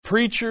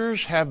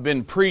preachers have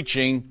been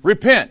preaching,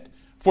 repent,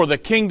 for the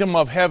kingdom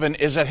of heaven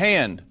is at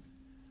hand,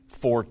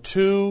 for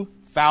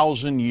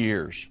 2,000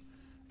 years.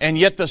 And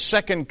yet the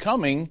second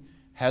coming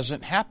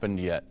hasn't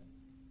happened yet.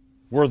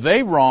 Were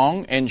they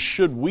wrong, and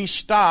should we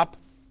stop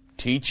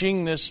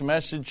teaching this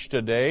message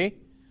today?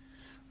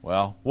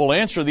 Well, we'll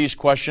answer these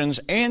questions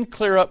and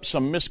clear up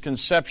some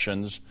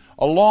misconceptions,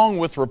 along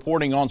with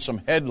reporting on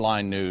some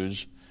headline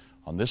news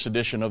on this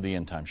edition of the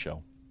End Time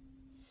Show.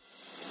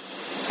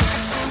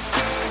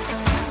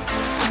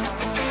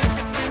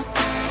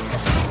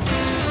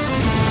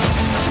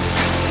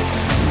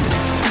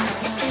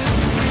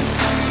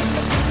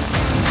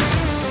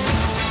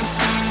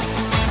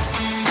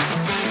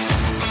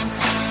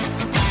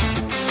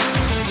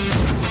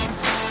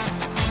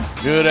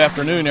 Good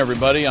afternoon,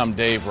 everybody. I'm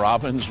Dave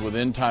Robbins with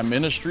End Time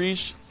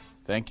Ministries.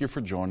 Thank you for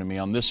joining me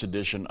on this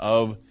edition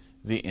of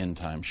the End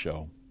Time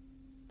Show.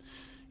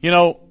 You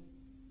know,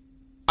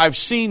 I've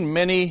seen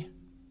many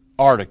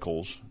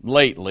articles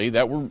lately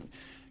that were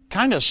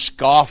kind of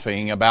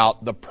scoffing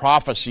about the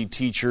prophecy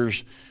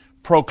teachers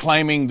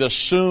proclaiming the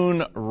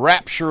soon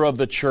rapture of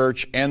the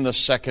church and the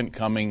second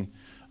coming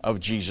of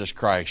Jesus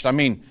Christ. I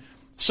mean,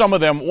 one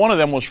of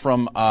them was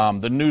from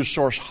the news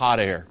source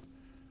Hot Air.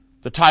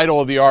 The title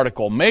of the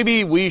article,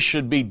 "Maybe We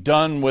Should Be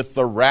Done with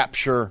the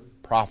Rapture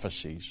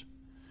Prophecies."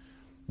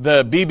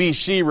 The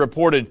BBC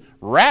reported,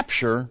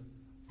 "Rapture,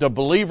 the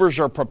believers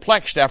are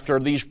perplexed after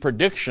these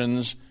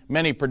predictions.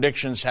 Many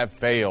predictions have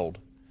failed."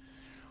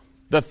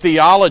 The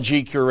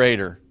theology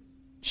curator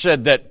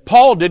said that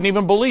Paul didn't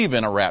even believe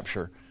in a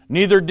rapture.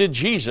 Neither did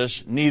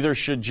Jesus, neither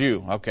should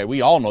you. Okay,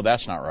 we all know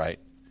that's not right.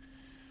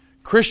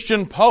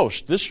 Christian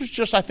Post, this was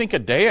just, I think, a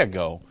day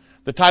ago.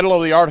 The title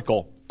of the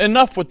article,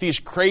 "Enough with these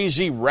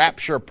crazy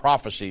rapture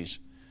prophecies."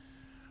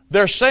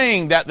 They're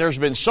saying that there's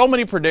been so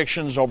many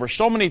predictions over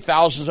so many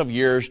thousands of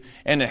years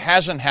and it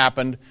hasn't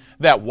happened,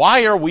 that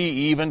why are we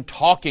even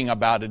talking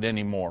about it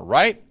anymore,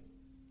 right?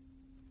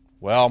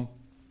 Well,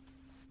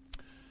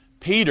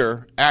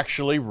 Peter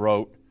actually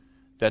wrote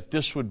that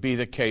this would be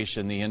the case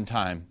in the end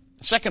time.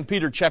 2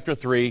 Peter chapter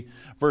 3,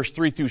 verse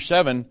 3 through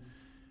 7,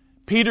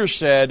 Peter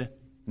said,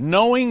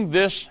 "Knowing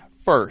this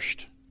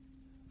first,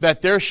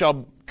 that there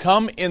shall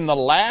come in the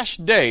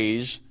last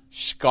days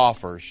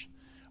scoffers,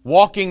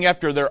 walking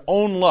after their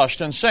own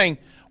lust, and saying,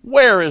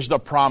 Where is the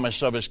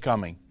promise of his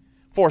coming?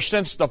 For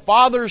since the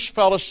fathers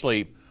fell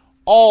asleep,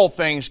 all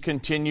things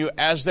continue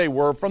as they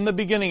were from the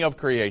beginning of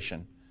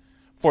creation.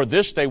 For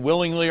this they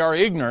willingly are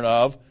ignorant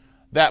of,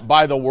 that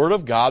by the word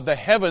of God the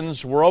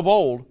heavens were of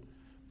old,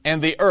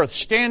 and the earth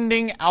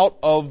standing out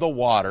of the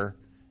water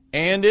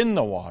and in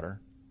the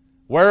water,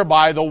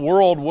 whereby the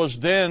world was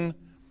then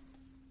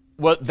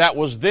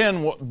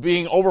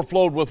being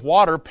overflowed with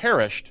water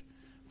perished.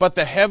 But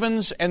the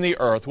heavens and the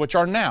earth, which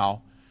are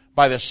now,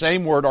 by the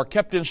same word, are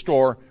kept in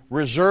store,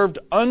 reserved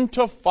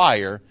unto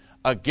fire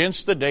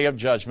against the day of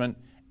judgment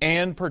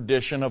and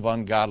perdition of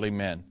ungodly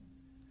men."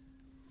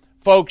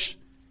 Folks,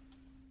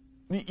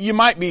 you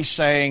might be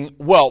saying,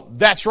 well,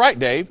 that's right,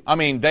 Dave. I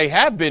mean, they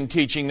have been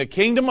teaching the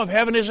kingdom of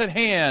heaven is at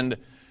hand,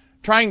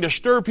 trying to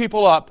stir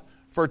people up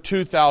for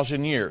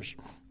 2,000 years.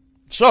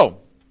 So,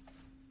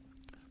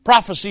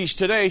 prophecies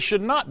today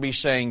should not be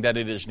saying that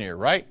it is near,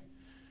 right?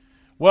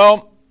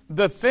 Well,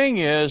 the thing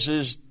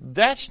is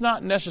that's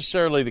not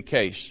necessarily the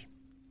case.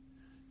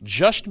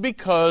 Just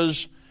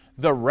because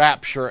the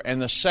rapture and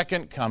the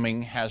second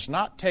coming has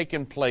not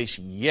taken place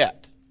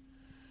yet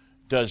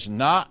does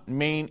not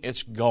mean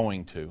it's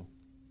going to.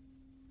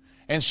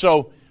 And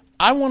so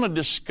I want to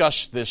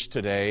discuss this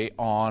today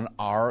on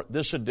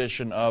this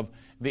edition of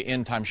the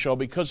End Time Show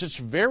because it's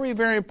very,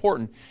 very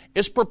important.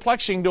 It's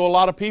perplexing to a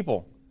lot of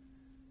people.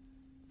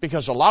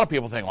 Because a lot of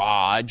people think,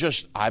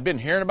 I've been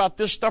hearing about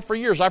this stuff for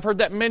years. I've heard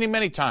that many,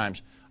 many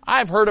times.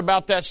 I've heard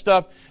about that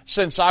stuff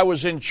since I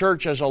was in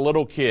church as a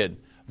little kid,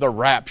 the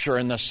rapture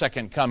and the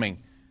second coming.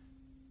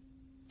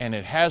 And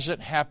it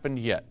hasn't happened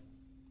yet.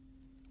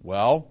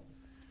 Well,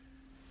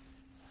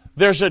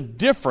 there's a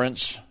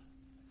difference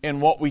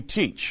in what we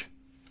teach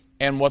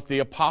and what the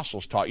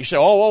apostles taught. You say,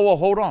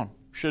 hold on.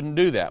 Shouldn't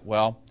do that.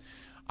 Well,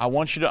 I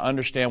want you to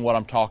understand what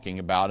I'm talking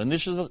about. And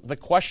this is the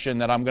question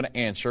that I'm going to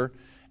answer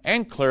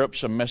and clear up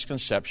some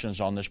misconceptions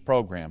on this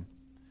program.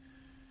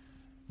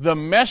 The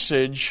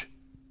message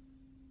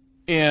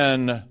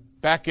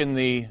back in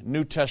the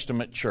New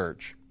Testament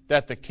church,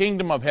 that the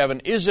kingdom of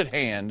heaven is at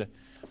hand,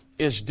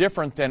 is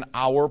different than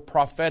our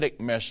prophetic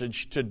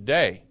message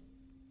today.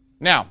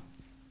 Now,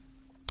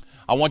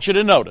 I want you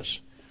to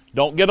notice,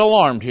 don't get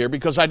alarmed here,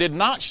 because I did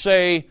not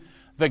say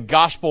the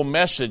gospel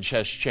message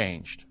has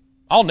changed.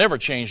 I'll never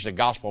change the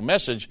gospel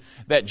message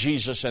that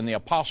Jesus and the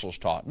apostles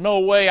taught.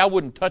 No way, I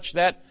wouldn't touch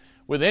that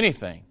with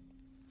anything.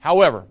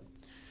 However,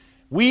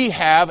 we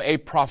have a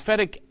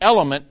prophetic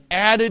element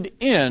added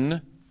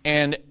in,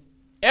 and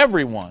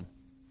everyone,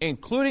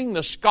 including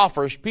the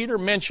scoffers Peter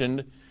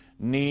mentioned,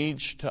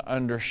 needs to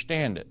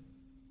understand it.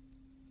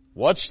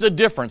 What's the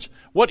difference?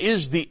 What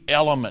is the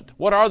element?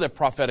 What are the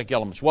prophetic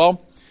elements?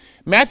 Well,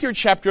 Matthew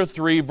chapter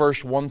 3,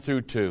 verse 1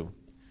 through 2.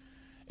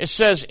 It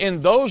says,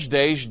 in those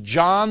days,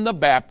 John the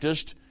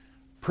Baptist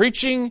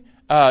preaching,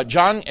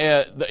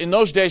 in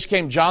those days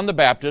came John the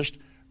Baptist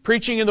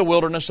preaching in the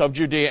wilderness of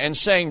Judea and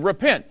saying,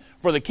 repent,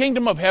 for the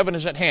kingdom of heaven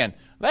is at hand.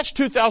 That's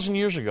 2,000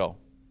 years ago.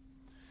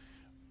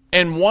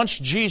 And once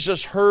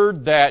Jesus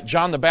heard that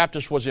John the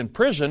Baptist was in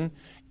prison,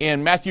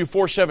 in Matthew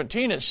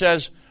 4:17, it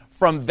says,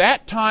 from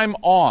that time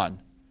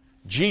on,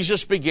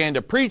 Jesus began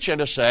to preach and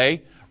to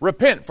say,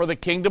 repent, for the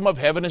kingdom of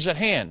heaven is at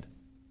hand.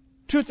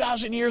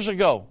 2,000 years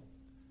ago.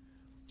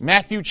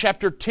 Matthew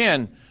chapter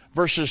 10,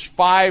 verses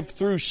 5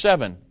 through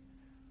 7.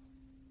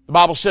 The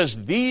Bible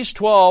says, these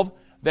 12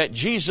 that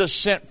Jesus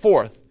sent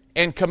forth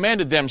and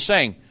commanded them,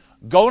 saying,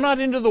 go not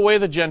into the way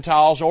of the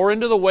Gentiles or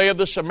into the way of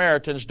the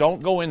Samaritans.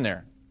 Don't go in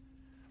there.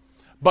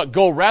 But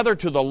go rather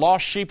to the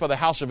lost sheep of the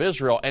house of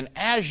Israel. And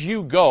as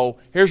you go,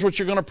 here's what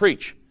you're going to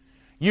preach.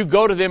 You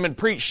go to them and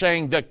preach,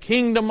 saying, the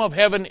kingdom of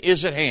heaven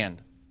is at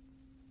hand.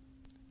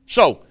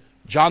 So,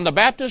 John the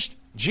Baptist,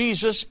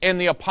 Jesus, and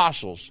the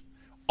apostles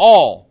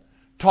all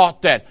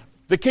taught that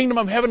the kingdom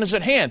of heaven is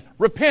at hand.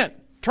 Repent.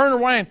 Turn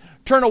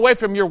away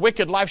from your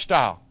wicked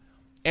lifestyle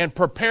and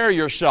prepare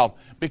yourself,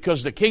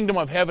 because the kingdom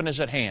of heaven is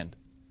at hand.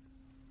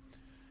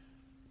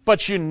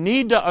 But you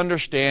need to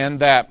understand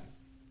that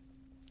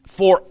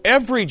for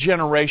every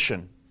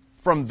generation,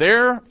 from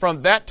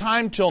that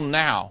time till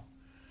now,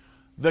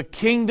 the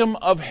kingdom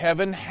of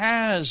heaven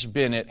has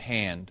been at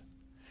hand.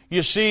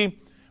 You see,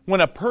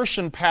 when a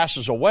person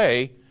passes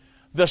away,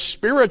 the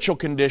spiritual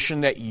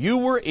condition that you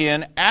were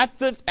in at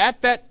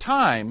that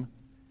time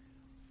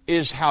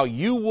is how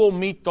you will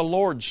meet the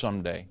Lord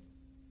someday.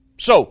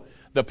 So,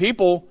 the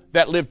people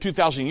that lived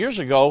 2,000 years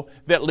ago,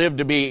 that lived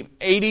to be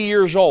 80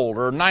 years old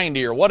or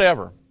 90 or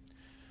whatever,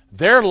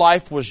 their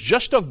life was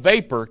just a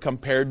vapor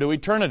compared to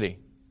eternity.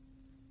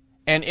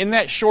 And in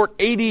that short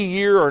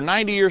 80-year or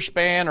 90-year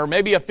span, or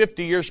maybe a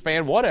 50-year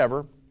span,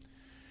 whatever,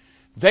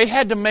 they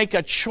had to make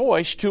a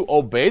choice to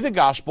obey the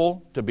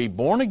gospel, to be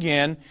born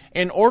again,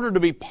 in order to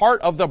be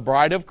part of the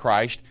bride of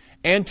Christ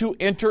and to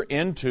enter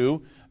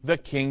into the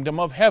kingdom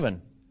of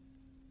heaven.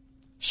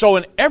 So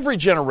in every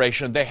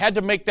generation, they had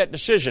to make that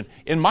decision.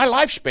 In my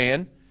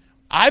lifespan,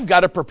 I've got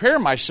to prepare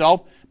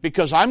myself,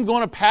 because I'm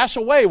going to pass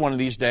away one of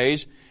these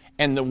days.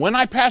 And when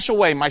I pass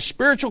away, my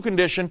spiritual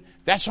condition,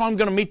 that's how I'm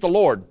going to meet the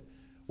Lord,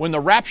 when the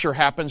rapture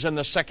happens and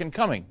the second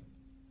coming.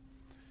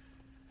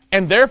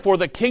 And therefore,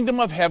 the kingdom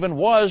of heaven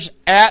was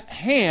at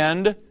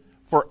hand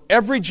for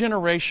every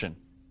generation.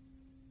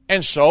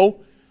 And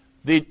so,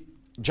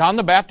 John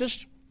the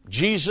Baptist,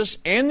 Jesus,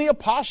 and the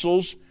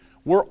apostles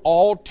were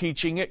all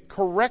teaching it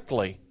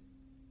correctly.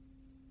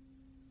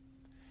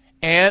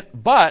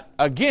 But,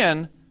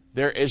 again,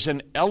 there is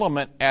an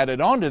element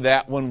added onto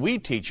that when we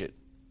teach it.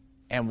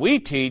 And we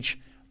teach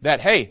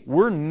that, hey,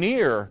 we're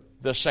near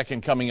the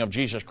second coming of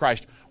Jesus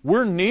Christ.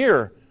 We're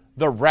near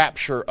the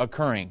rapture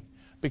occurring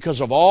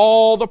because of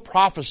all the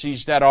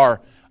prophecies that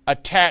are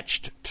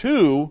attached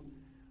to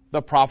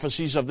the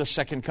prophecies of the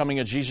second coming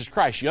of Jesus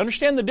Christ. You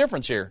understand the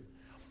difference here?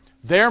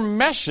 Their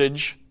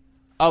message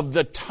of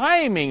the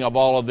timing of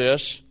all of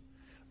this,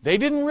 they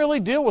didn't really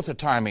deal with the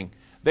timing.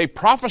 They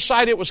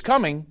prophesied it was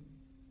coming,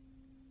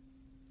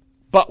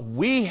 but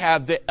we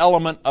have the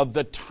element of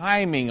the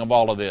timing of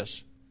all of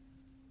this.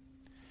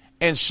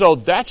 And so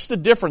that's the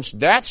difference.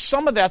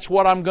 Some of that's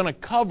what I'm going to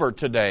cover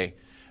today.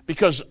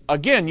 Because,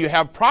 again, you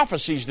have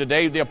prophecies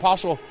today. The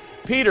Apostle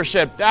Peter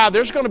said,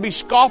 there's going to be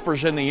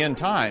scoffers in the end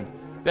time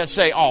that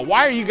say,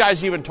 why are you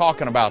guys even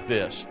talking about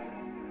this?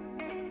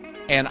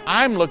 And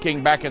I'm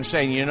looking back and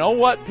saying, you know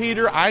what,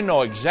 Peter? I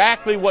know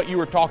exactly what you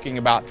were talking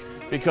about,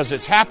 because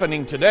it's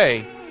happening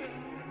today.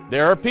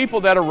 There are people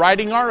that are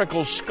writing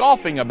articles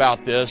scoffing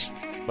about this.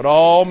 But,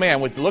 oh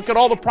man, look at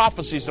all the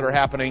prophecies that are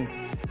happening.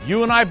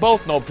 You and I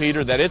both know,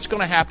 Peter, that it's going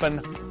to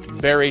happen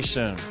very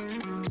soon.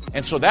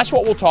 And so that's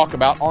what we'll talk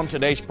about on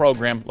today's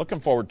program.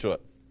 Looking forward to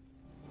it.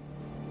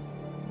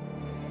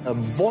 A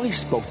voice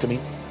spoke to me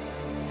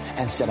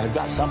and said, I've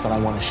got something I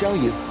want to show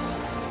you.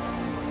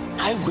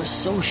 I was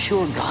so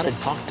sure God had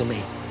talked to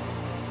me.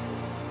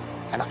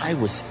 And I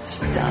was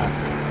stunned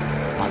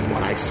by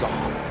what I saw.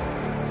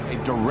 A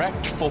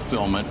direct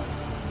fulfillment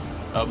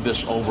of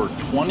this over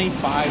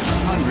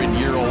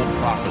 2,500-year-old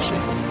prophecy.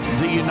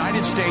 The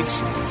United States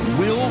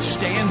will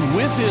stand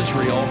with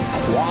Israel.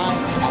 Why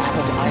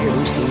haven't I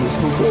ever seen this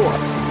before?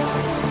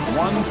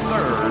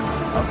 1/3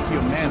 of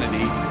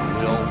humanity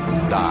will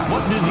die.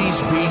 What do these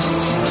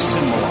beasts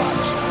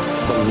symbolize?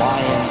 The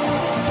lion,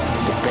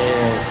 the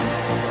bear,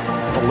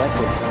 the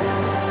leopard.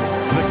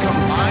 The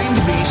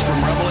combined beast from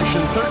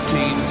Revelation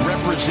 13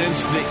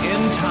 represents the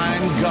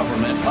end-time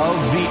government of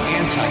the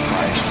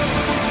Antichrist.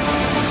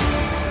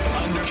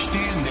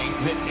 Understanding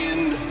the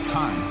end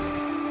time.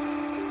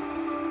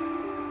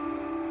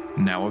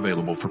 Now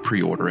available for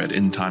pre-order at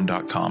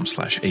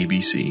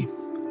endtime.com/ABC.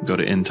 Go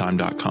to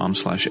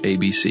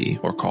endtime.com/ABC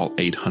or call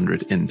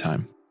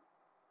 800-ENDTIME.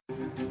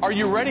 Are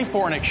you ready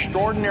for an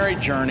extraordinary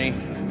journey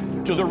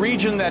to the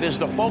region that is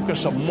the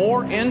focus of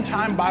more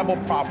end-time Bible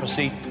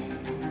prophecy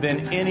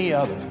than any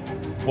other?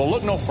 Well,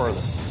 look no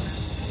further.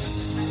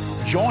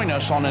 Join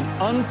us on an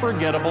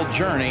unforgettable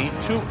journey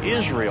to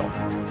Israel.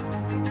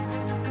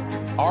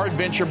 Our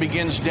adventure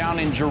begins down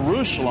in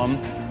Jerusalem,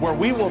 where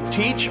we will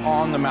teach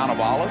on the Mount of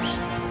Olives,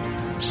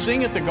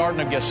 sing at the Garden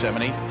of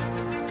Gethsemane,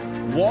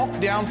 walk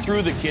down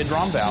through the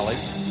Kidron Valley.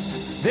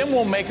 Then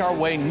we'll make our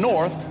way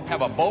north,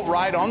 have a boat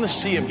ride on the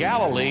Sea of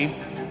Galilee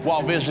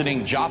while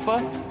visiting Joppa,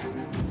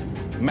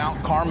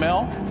 Mount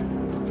Carmel,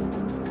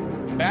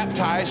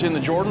 baptize in the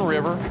Jordan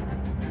River,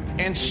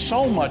 and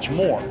so much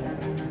more.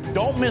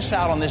 Don't miss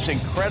out on this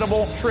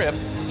incredible trip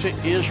to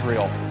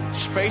Israel.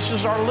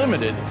 Spaces are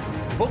limited.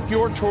 Book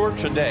your tour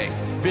today.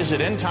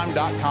 Visit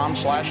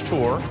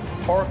endtime.com/tour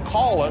or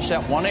call us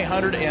at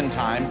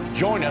 1-800-ENDTIME.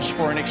 Join us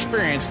for an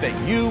experience that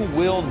you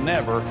will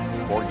never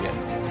forget.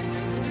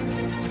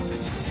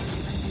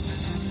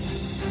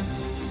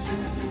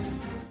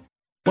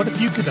 What if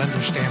you could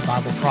understand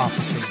Bible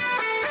prophecy?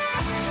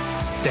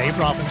 Dave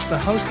Robbins, the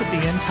host of the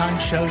End Time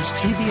Show's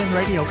TV and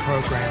radio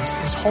programs,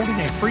 is holding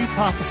a free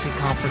prophecy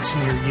conference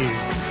near you.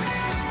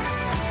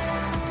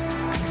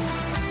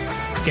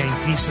 Gain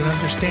peace and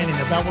understanding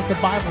about what the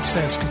Bible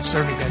says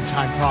concerning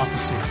end-time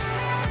prophecy.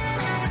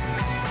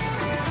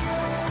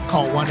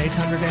 Call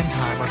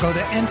 1-800-ENDTIME or go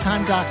to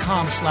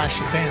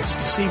endtime.com/events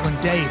to see when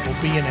Dave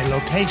will be in a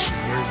location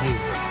near you.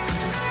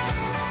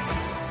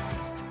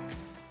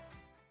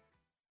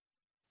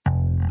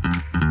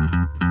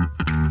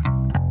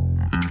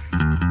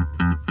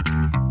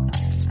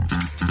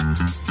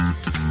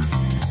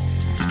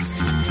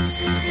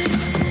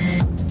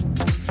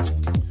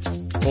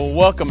 Well,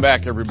 welcome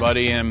back,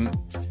 everybody, and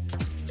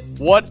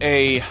what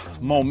a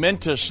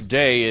momentous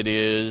day it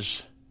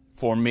is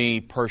for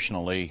me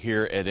personally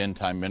here at End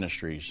Time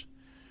Ministries.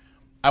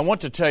 I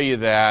want to tell you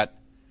that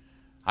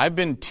I've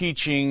been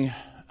teaching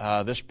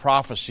this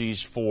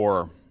prophecies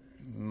for,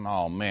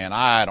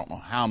 I don't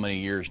know how many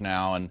years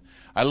now, and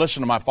I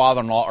listened to my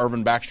father-in-law,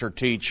 Irvin Baxter,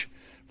 teach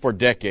for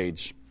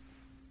decades.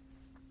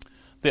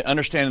 The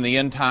Understanding the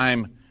End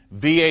Time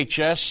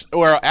VHS,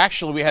 or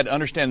actually we had to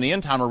understand the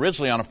end time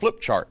originally on a flip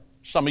chart.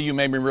 Some of you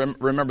maybe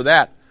remember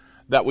that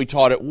we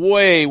taught it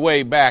way,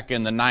 way back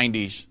in the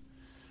 90s,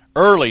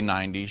 early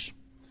 90s.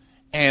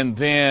 And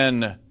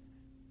then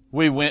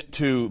we went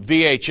to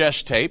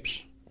VHS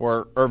tapes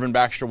where Irvin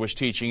Baxter was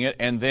teaching it.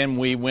 And then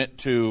we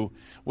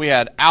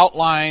had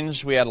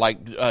outlines, we had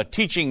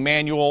teaching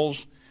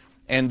manuals.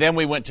 And then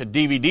we went to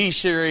DVD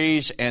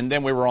series, and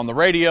then we were on the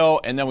radio,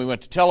 and then we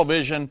went to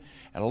television.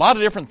 And a lot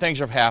of different things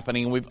are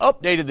happening. And we've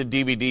updated the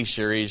DVD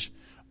series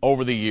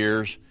over the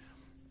years.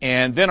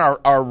 And then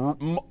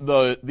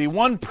the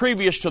one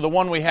previous to the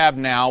one we have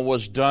now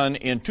was done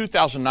in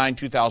 2009,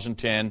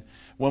 2010,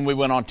 when we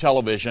went on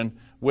television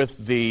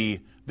with the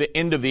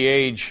End of the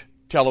Age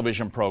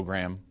television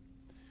program.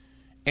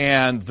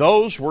 And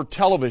those were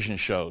television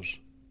shows.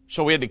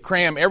 So we had to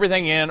cram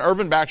everything in.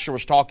 Irvin Baxter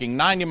was talking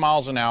 90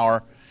 miles an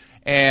hour.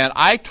 And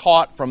I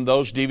taught from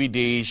those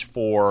DVDs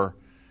for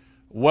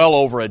well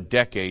over a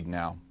decade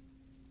now.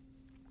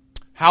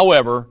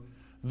 However,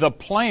 the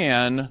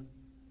plan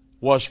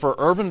was for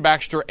Irvin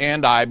Baxter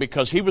and I,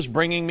 because he was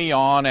bringing me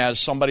on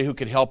as somebody who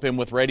could help him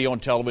with radio and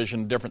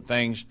television and different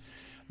things.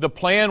 The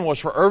plan was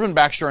for Irvin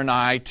Baxter and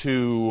I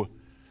to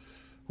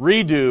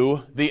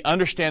redo the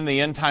Understand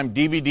the End Time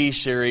DVD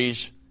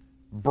series,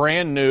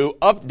 brand new,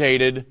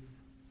 updated,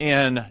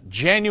 in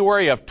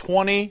January of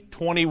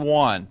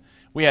 2021.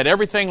 We had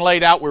everything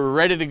laid out. We were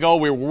ready to go.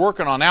 We were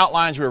working on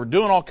outlines. We were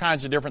doing all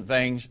kinds of different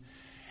things.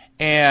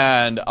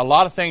 And a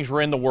lot of things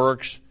were in the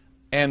works.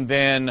 And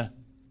then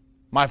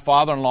my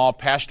father-in-law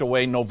passed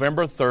away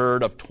November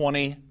 3rd of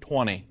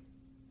 2020.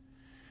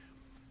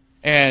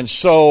 And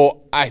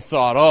so I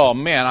thought,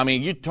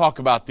 you talk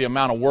about the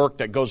amount of work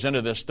that goes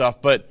into this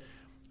stuff. But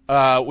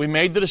we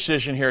made the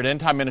decision here at End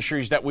Time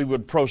Ministries that we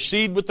would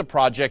proceed with the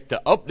project to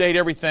update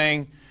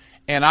everything.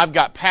 And I've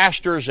got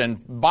pastors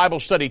and Bible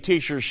study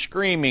teachers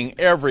screaming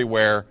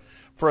everywhere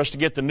for us to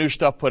get the new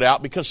stuff put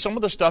out, because some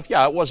of the stuff,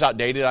 it was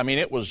outdated.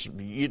 It was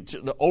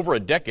over a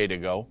decade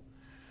ago.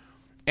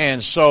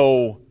 And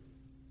so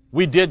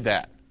we did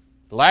that.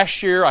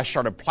 Last year, I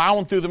started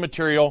plowing through the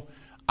material.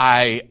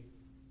 I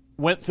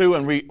went through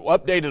and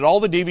updated all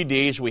the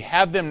DVDs. We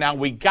have them now.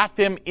 We got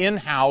them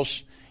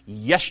in-house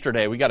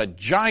yesterday. We got a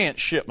giant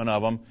shipment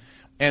of them,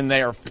 and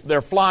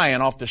they're flying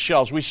off the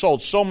shelves. We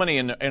sold so many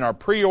in our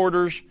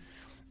pre-orders.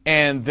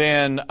 And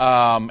then,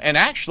 and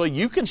actually,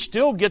 you can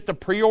still get the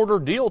pre-order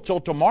deal till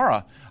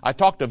tomorrow. I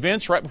talked to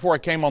Vince right before I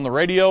came on the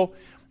radio,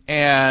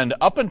 and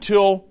up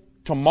until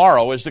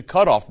tomorrow is the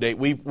cutoff date.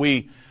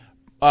 We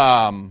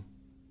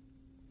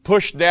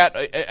pushed that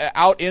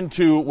out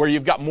into where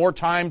you've got more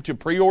time to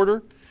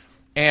pre-order,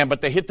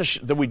 but they hit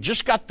we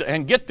just got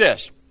and get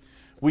this,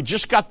 we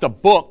just got the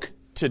book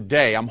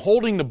today. I'm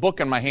holding the book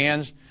in my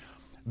hands.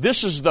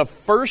 This is the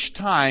first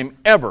time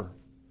ever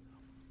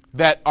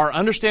that our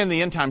Understand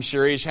the End Time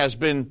series has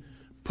been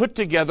put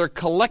together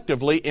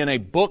collectively in a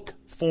book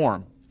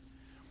form.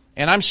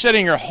 And I'm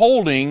sitting here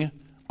holding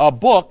a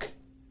book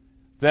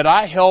that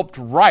I helped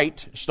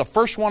write. It's the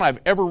first one I've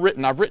ever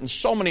written. I've written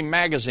so many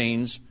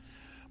magazines,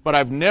 but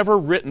I've never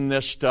written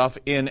this stuff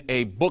in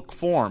a book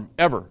form,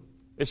 ever.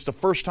 It's the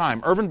first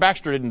time. Irvin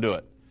Baxter didn't do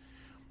it.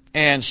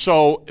 And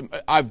so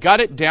I've got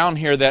it down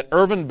here that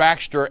Irvin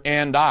Baxter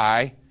and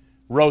I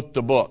wrote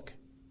the book.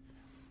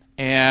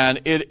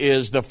 And it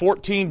is the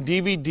 14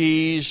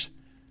 DVDs,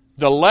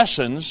 the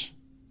lessons,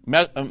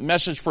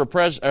 Message for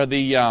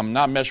President,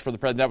 not Message for the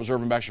President, that was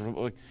Irvin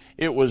Baxter.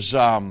 It was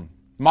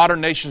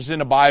Modern Nations in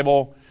the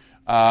Bible,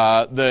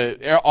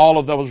 all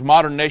of those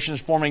modern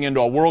nations forming into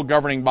a world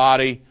governing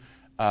body,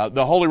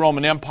 the Holy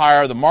Roman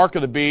Empire, the Mark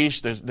of the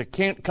Beast,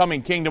 the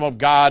coming kingdom of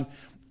God,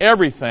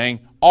 everything,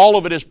 all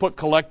of it is put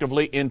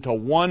collectively into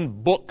one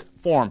book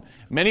form.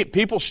 Many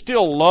people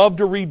still love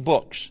to read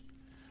books.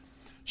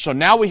 So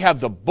now we have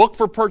the book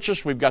for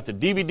purchase. We've got the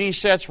DVD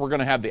sets. We're going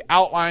to have the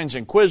outlines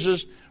and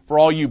quizzes for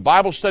all you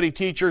Bible study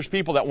teachers,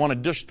 people that want to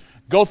just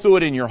go through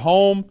it in your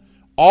home.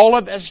 All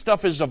of that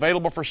stuff is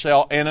available for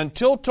sale. And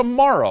until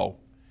tomorrow,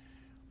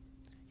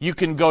 you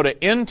can go to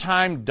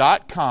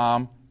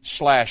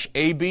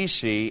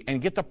endtime.com/ABC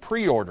and get the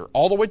pre-order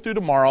all the way through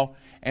tomorrow.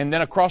 And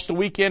then across the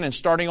weekend and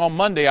starting on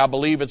Monday, I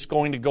believe it's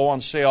going to go on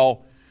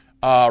sale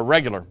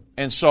regular.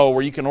 And so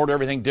where you can order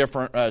everything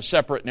different,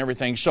 separate and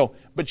everything. So,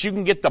 but you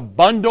can get the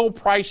bundle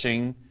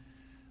pricing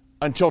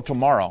until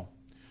tomorrow.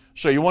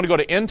 So you want to go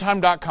to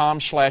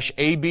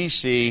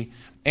endtime.com/ABC.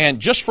 And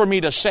just for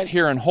me to sit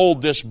here and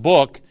hold this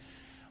book,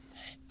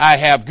 I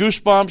have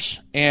goosebumps,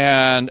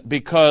 and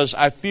because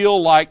I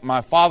feel like my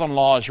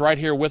father-in-law is right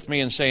here with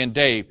me and saying,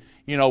 Dave,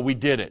 we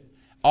did it.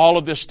 All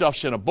of this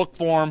stuff's in a book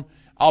form.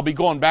 I'll be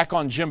going back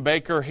on Jim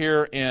Bakker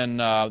here in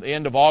the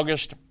end of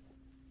August.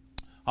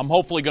 I'm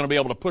hopefully going to be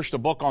able to push the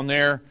book on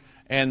there.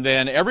 And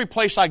then every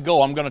place I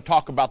go, I'm going to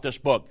talk about this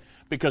book.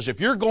 Because if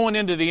you're going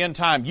into the end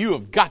time, you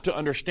have got to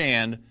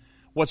understand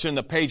what's in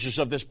the pages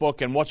of this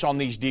book and what's on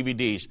these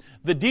DVDs.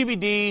 The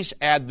DVDs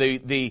add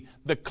the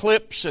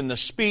clips and the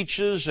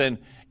speeches and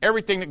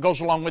everything that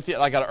goes along with it.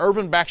 I got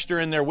Irvin Baxter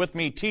in there with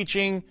me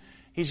teaching.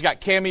 He's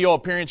got cameo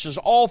appearances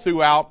all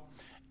throughout.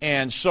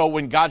 And so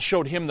when God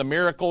showed him the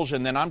miracles,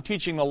 and then I'm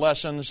teaching the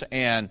lessons,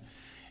 and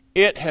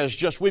it has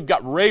just, we've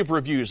got rave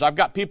reviews. I've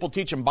got people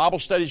teaching Bible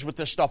studies with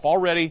this stuff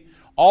already.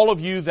 All of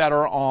you that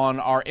are on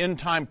our End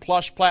Time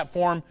Plus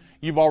platform,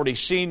 you've already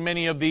seen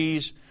many of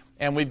these,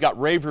 and we've got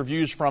rave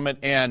reviews from it.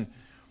 And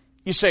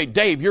you say,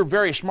 Dave, you're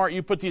very smart.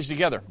 You put these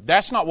together.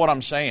 That's not what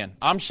I'm saying.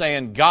 I'm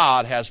saying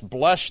God has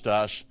blessed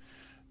us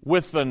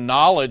with the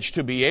knowledge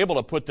to be able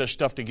to put this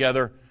stuff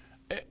together.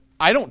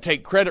 I don't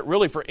take credit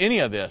really for any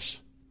of this.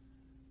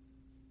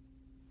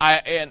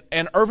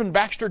 And Irvin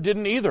Baxter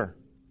didn't either.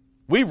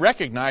 We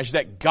recognize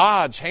that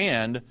God's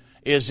hand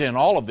is in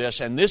all of this,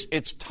 and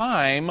it's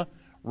time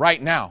right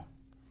now.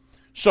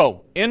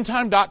 So,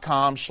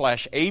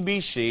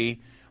 endtime.com/ABC,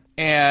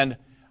 and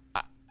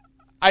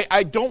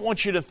I don't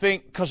want you to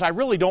think, because I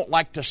really don't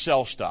like to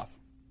sell stuff.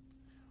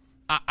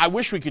 I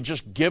wish we could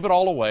just give it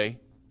all away,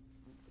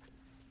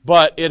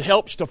 but it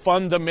helps to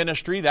fund the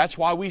ministry. That's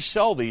why we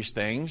sell these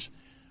things.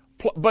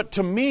 But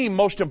to me,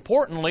 most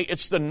importantly,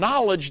 it's the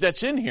knowledge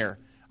that's in here.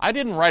 I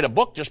didn't write a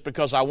book just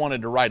because I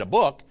wanted to write a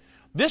book.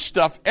 This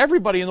stuff,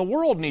 everybody in the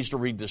world needs to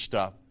read this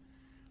stuff.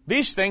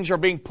 These things are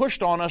being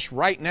pushed on us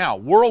right now.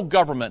 World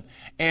government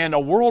and a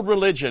world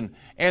religion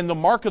and the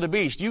mark of the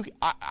beast.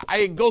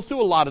 I go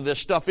through a lot of this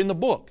stuff in the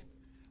book.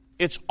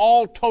 It's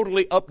all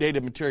totally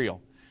updated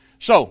material.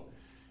 So,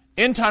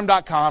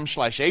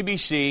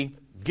 endtime.com/ABC.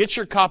 Get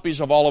your copies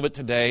of all of it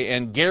today.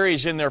 And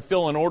Gary's in there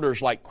filling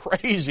orders like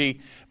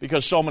crazy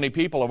because so many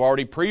people have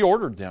already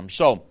pre-ordered them.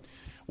 So,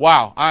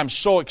 wow, I'm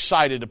so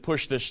excited to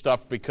push this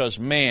stuff because,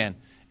 man,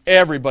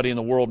 everybody in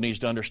the world needs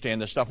to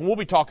understand this stuff. And we'll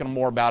be talking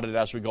more about it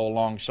as we go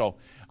along. So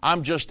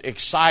I'm just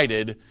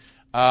excited.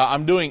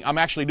 I'm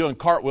actually doing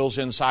cartwheels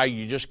inside.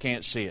 You just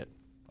can't see it.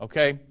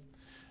 Okay?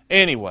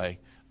 Anyway,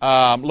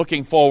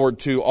 looking forward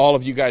to all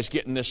of you guys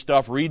getting this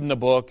stuff, reading the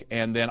book,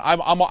 and then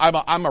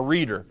I'm a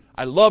reader.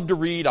 I love to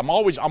read. I'm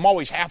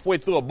always halfway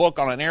through a book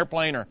on an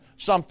airplane or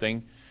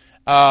something.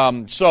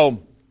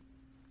 So,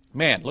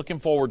 man, looking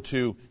forward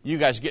to you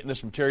guys getting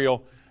this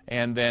material,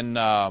 and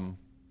then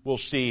we'll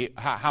see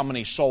how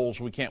many souls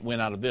we can't win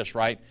out of this,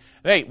 right?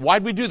 Hey,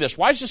 why'd we do this?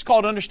 Why is this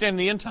called Understanding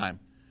the End Time?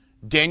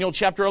 Daniel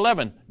chapter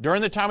 11.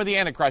 During the time of the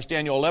Antichrist,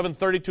 Daniel 11,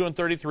 32 and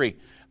 33.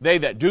 They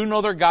that do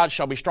know their God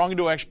shall be strong and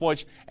do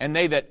exploits, and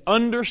they that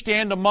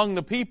understand among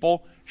the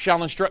people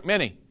shall instruct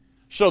many.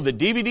 So the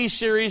DVD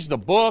series, the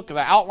book, the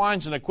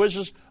outlines, and the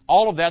quizzes,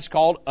 all of that's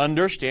called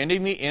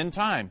Understanding the End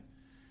Time.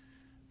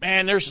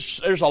 Man,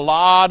 there's a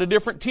lot of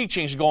different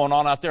teachings going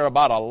on out there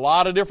about a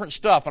lot of different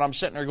stuff, and I'm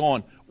sitting there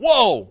going,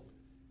 whoa!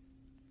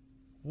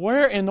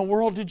 Where in the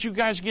world did you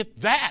guys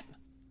get that?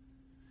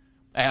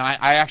 And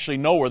I actually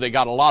know where they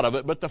got a lot of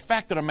it, but the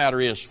fact of the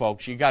matter is,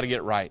 folks, you got to get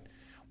it right.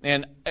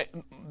 And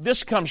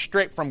this comes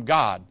straight from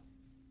God.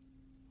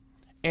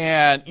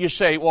 And you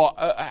say, well,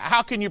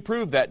 how can you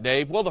prove that,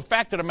 Dave? Well, the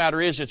fact of the matter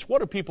is, it's what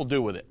do people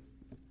do with it?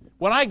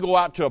 When I go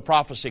out to a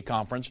prophecy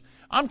conference,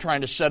 I'm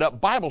trying to set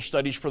up Bible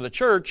studies for the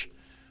church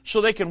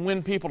so they can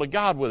win people to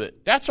God with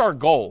it. That's our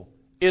goal,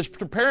 is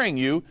preparing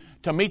you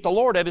to meet the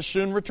Lord at His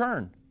soon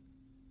return.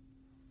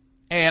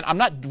 And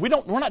we're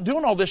not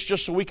doing all this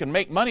just so we can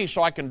make money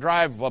so I can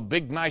drive a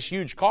big, nice,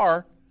 huge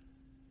car.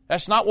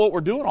 That's not what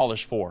we're doing all this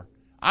for.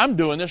 I'm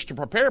doing this to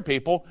prepare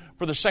people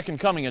for the second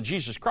coming of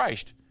Jesus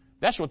Christ.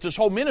 That's what this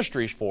whole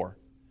ministry is for.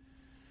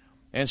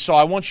 And so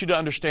I want you to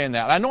understand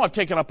that. I know I've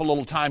taken up a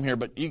little time here,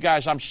 but you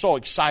guys, I'm so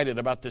excited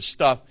about this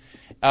stuff.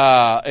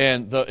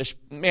 And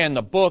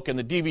the book and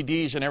the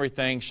DVDs and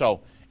everything.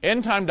 So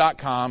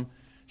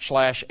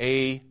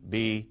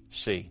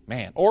endtime.com/ABC.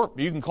 Man, or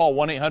you can call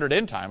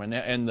 1-800-ENDTIME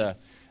and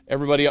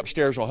everybody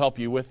upstairs will help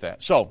you with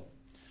that. So,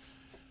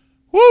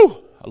 whoo,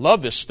 I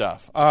love this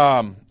stuff.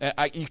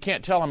 You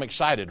can't tell I'm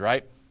excited,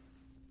 right?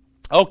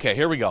 Okay,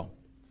 here we go.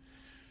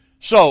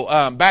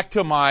 So, back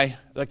to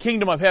the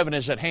kingdom of heaven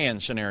is at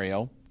hand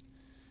scenario.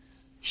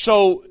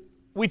 So,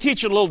 we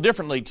teach it a little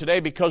differently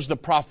today because the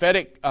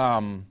prophetic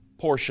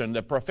portion,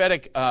 the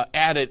prophetic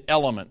added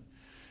element.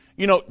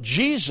 You know,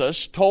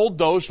 Jesus told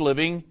those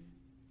living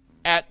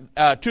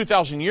at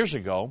 2,000 years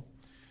ago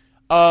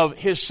of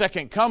His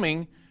second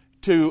coming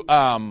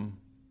when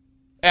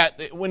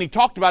He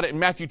talked about it in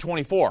Matthew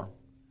 24.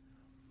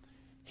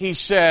 He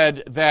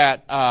said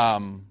that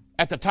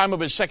at the time of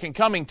His second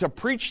coming to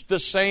preach the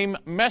same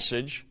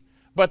message,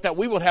 but that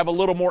we would have a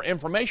little more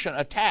information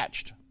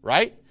attached,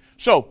 right?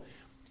 So,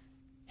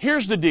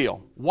 here's the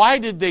deal. Why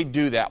did they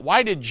do that?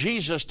 Why did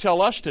Jesus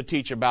tell us to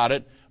teach about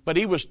it? But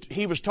he was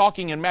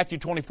talking in Matthew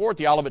 24 at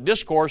the Olivet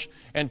Discourse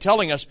and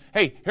telling us,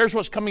 hey, here's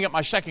what's coming at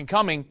my second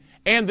coming,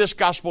 and this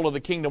gospel of the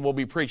kingdom will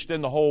be preached to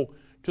the whole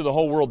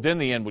world, then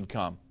the end would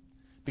come.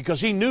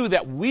 Because He knew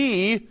that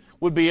we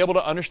would be able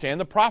to understand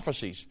the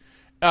prophecies.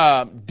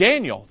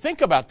 Daniel,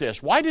 think about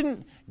this. Why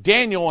didn't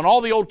Daniel and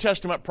all the Old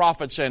Testament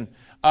prophets and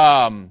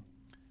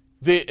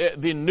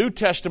the New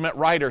Testament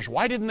writers,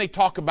 why didn't they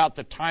talk about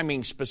the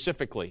timing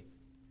specifically?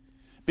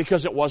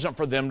 Because it wasn't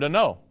for them to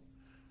know.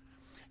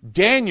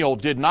 Daniel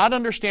did not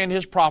understand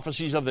his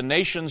prophecies of the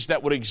nations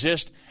that would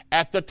exist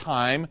at the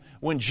time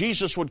when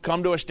Jesus would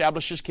come to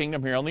establish His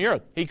kingdom here on the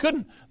earth. He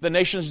couldn't. The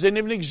nations didn't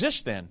even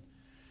exist then.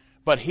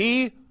 But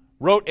he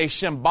wrote a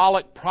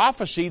symbolic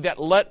prophecy that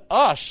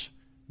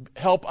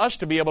help us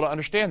to be able to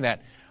understand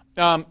that.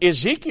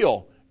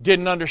 Ezekiel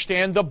didn't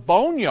understand the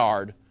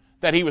boneyard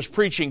that he was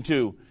preaching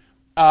to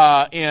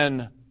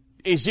in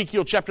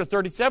Ezekiel chapter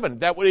 37.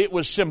 That it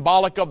was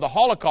symbolic of the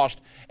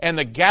Holocaust and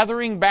the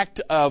gathering back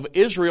of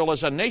Israel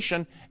as a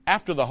nation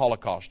after the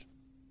Holocaust.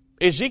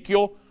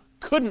 Ezekiel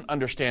couldn't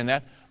understand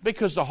that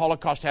because the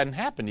Holocaust hadn't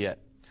happened yet.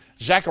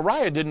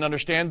 Zechariah didn't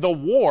understand the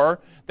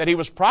war that he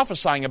was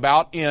prophesying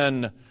about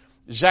in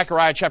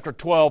Zechariah chapter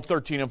 12,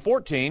 13, and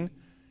 14,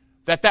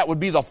 that would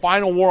be the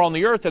final war on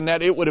the earth and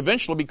that it would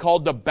eventually be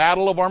called the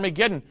Battle of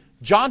Armageddon.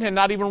 John had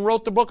not even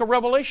wrote the book of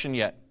Revelation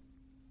yet.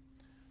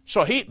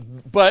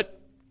 But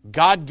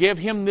God gave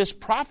him this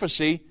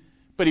prophecy,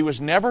 but he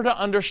was never to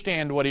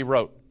understand what he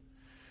wrote.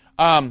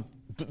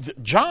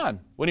 John,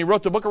 when he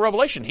wrote the book of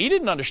Revelation, he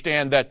didn't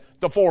understand that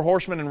the four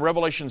horsemen in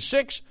Revelation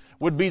 6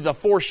 would be the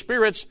four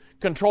spirits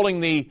controlling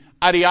the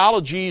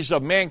ideologies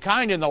of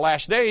mankind in the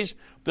last days,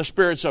 the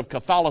spirits of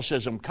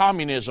Catholicism,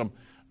 communism,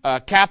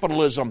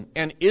 capitalism,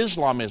 and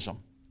Islamism.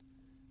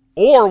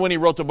 Or when he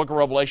wrote the book of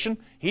Revelation,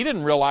 he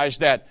didn't realize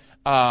that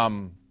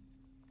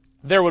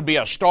there would be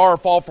a star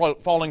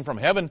falling from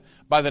heaven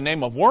by the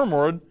name of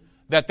wormwood,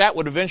 that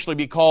would eventually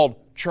be called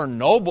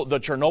Chernobyl, the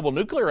Chernobyl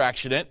nuclear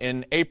accident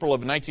in April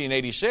of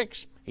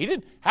 1986.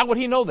 How would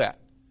he know that?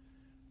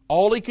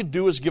 All he could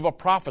do is give a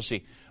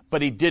prophecy,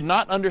 but he did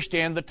not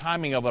understand the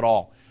timing of it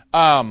all.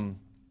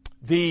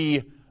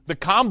 The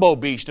combo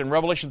beast in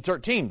Revelation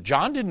 13,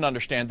 John didn't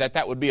understand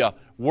that would be a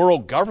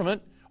world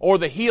government, or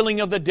the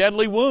healing of the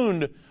deadly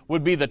wound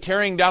would be the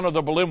tearing down of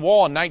the Berlin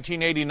Wall in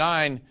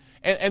 1989.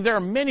 And there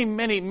are many,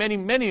 many, many,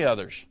 many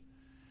others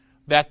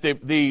that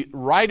the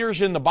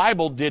writers in the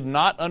Bible did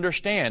not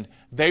understand.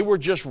 They were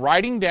just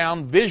writing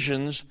down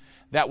visions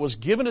that was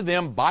given to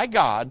them by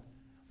God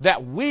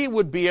that we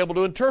would be able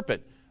to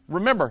interpret.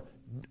 Remember,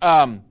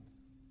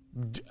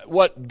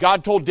 what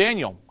God told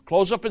Daniel,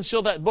 close up and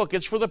seal that book.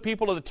 It's for the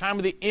people of the time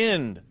of the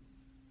end.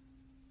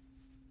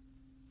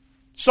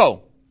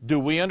 So, do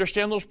we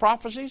understand those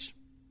prophecies?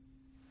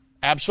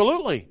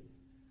 Absolutely.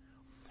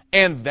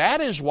 And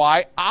that is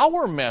why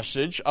our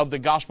message of the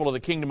gospel of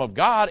the kingdom of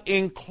God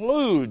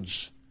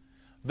includes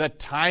the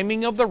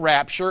timing of the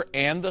rapture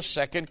and the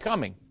second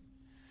coming.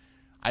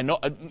 I know,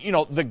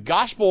 the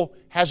gospel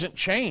hasn't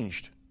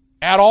changed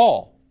at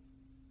all.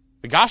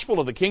 The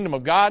gospel of the kingdom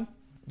of God,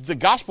 the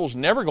gospel is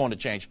never going to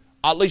change.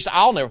 At least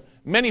I'll never.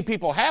 Many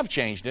people have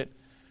changed it,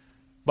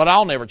 but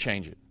I'll never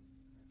change it.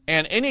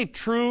 And any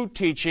true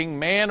teaching,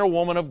 man or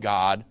woman of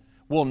God,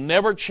 will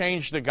never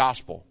change the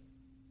gospel.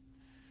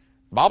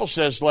 The Bible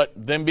says,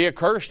 let them be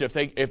accursed.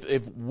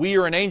 If we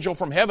or an angel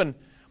from heaven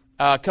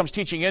comes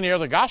teaching any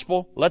other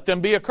gospel, let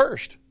them be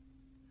accursed.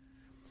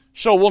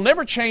 So we'll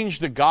never change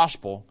the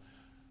gospel,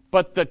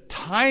 but the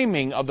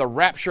timing of the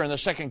rapture and the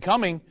second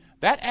coming,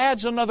 that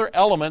adds another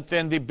element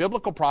than the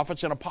biblical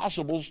prophets and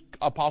apostles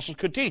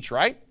could teach,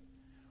 right?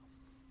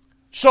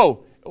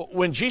 So,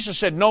 when Jesus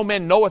said, no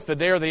man knoweth the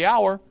day or the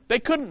hour, they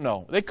couldn't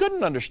know. They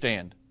couldn't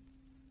understand.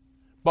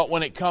 But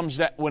when it comes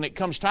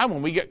time,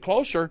 when we get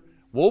closer,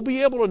 we'll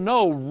be able to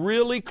know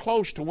really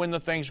close to when the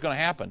thing's going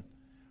to happen.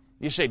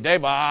 You say,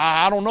 Dave,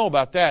 I don't know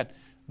about that.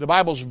 The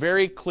Bible's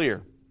very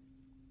clear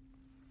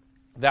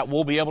that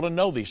we'll be able to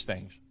know these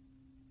things.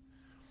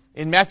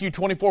 In Matthew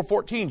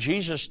 24:14,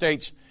 Jesus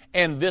states,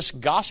 and this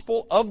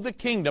gospel of the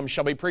kingdom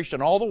shall be preached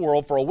in all the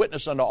world for a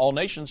witness unto all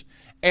nations,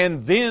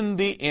 and then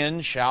the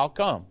end shall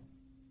come.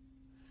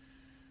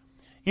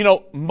 You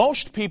know,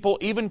 most people,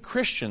 even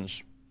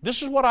Christians,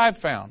 this is what I've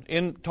found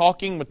in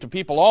talking with the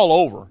people all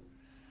over.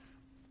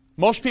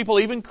 Most people,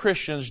 even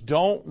Christians,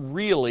 don't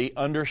really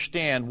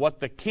understand what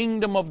the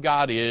kingdom of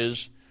God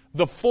is,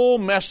 the full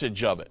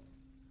message of it.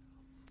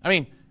 I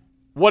mean,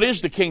 what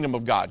is the kingdom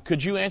of God?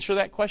 Could you answer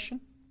that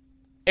question?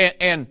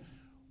 And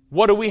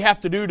what do we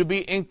have to do to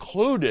be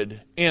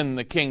included in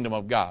the kingdom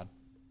of God?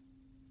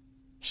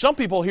 Some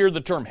people hear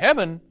the term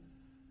heaven,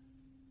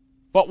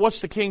 but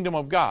what's the kingdom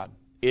of God?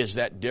 Is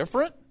that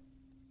different?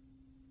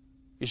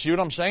 You see what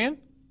I'm saying?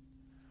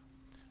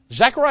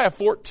 Zechariah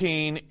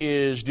 14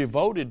 is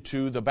devoted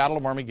to the Battle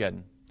of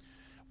Armageddon,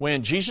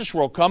 when Jesus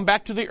will come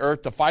back to the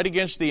earth to fight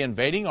against the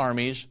invading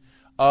armies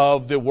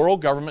of the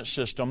world government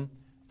system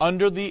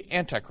under the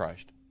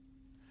Antichrist.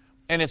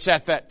 And it's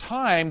at that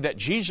time that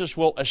Jesus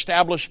will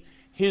establish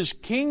His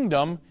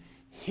kingdom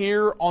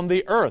here on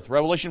the earth.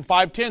 Revelation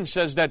 5:10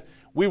 says that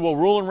we will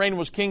rule and reign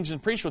as kings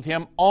and priests with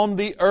Him on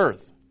the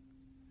earth.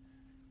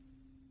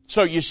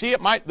 So you see,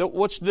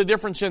 what's the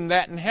difference in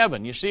that and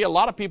heaven? You see, a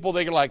lot of people,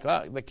 they're like,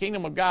 the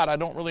kingdom of God, I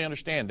don't really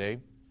understand, Dave.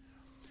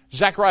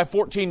 Zechariah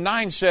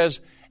 14:9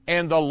 says,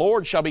 and the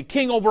Lord shall be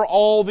king over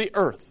all the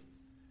earth.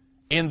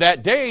 In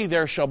that day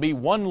there shall be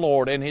one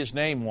Lord, and His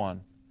name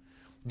one.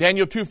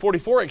 Daniel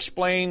 2:44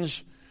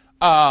 explains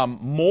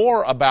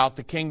more about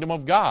the kingdom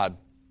of God.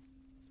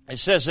 It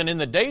says, and in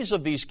the days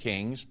of these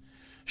kings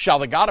shall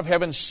the God of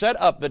heaven set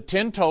up the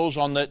 10 toes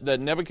on the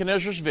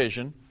Nebuchadnezzar's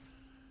vision.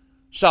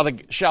 Shall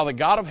the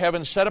God of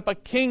heaven set up a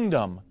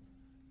kingdom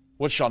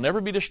which shall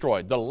never be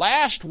destroyed. The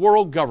last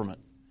world government.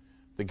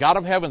 The God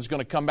of heaven is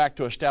going to come back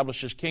to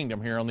establish His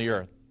kingdom here on the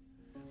earth.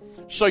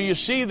 So you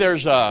see,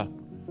 there's a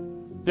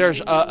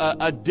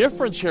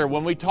difference here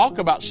when we talk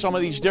about some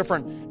of these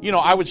different,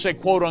 I would say,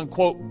 quote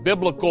unquote,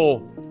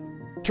 biblical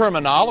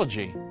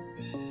terminology.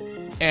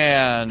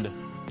 And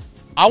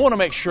I want to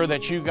make sure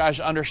that you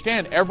guys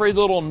understand every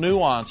little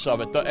nuance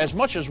of it. As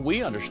much as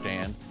we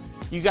understand,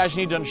 you guys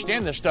need to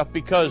understand this stuff,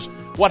 because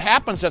what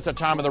happens at the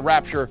time of the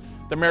rapture,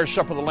 the marriage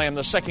supper of the Lamb,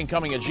 the second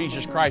coming of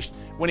Jesus Christ,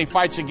 when He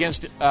fights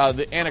against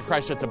the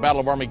Antichrist at the Battle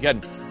of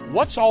Armageddon,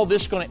 what's all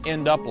this going to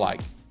end up like?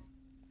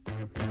 They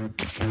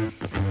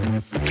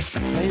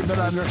that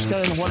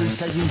understand what is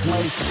taking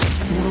place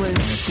will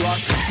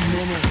instruct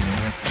many.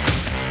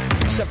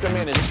 Except a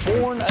man is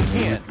born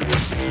again,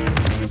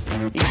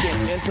 he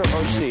can't enter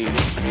or see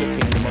the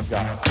kingdom of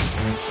God.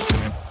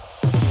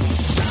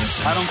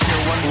 I don't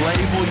care what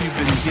label you've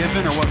been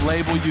given or what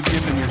label you've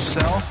given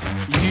yourself.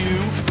 You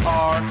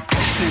are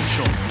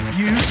essential.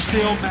 You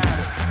still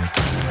matter.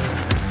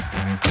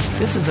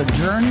 This is a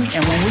journey,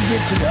 and when we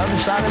get to the other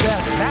side of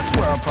that, that's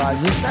where our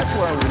prize is. That's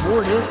where our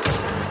reward is.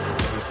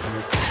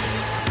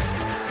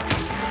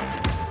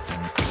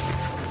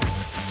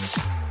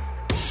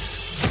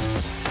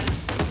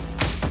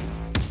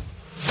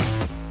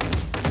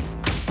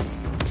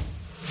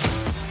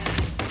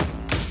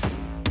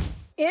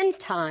 End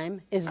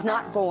time is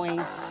not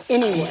going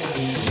anywhere.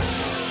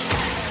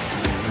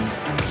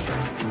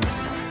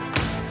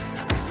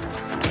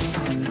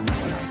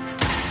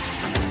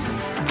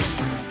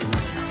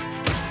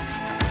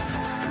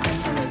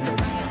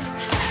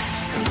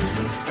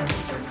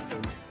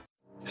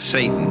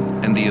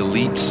 Satan and the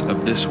elites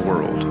of this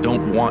world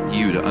don't want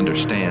you to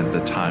understand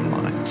the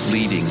timeline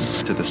leading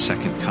to the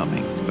second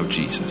coming of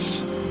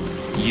Jesus.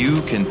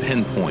 You can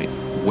pinpoint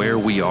where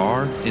we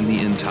are in the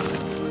end time,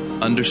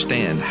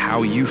 understand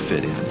how you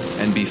fit in,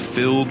 and be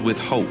filled with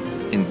hope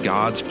in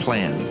God's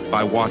plan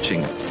by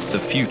watching The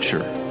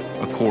Future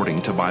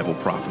According to Bible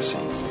Prophecy.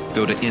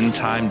 Go to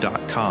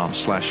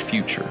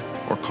endtime.com/future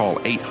or call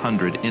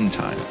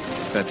 800-END-TIME.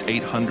 That's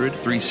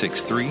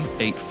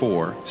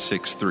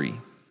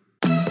 800-363-8463.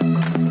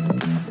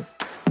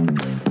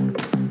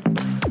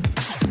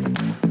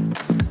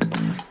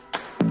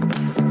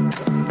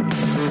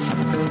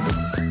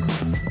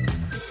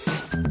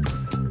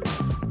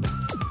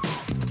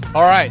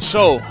 All right,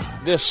 so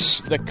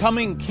the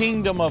coming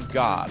kingdom of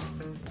God.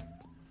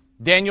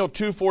 Daniel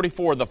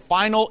 2:44, the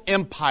final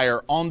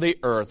empire on the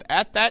earth.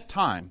 At that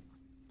time,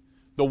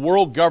 the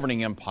world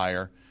governing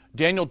empire,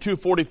 Daniel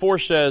 2:44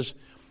 says,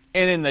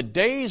 and in the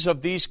days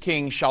of these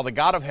kings shall the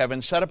God of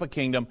heaven set up a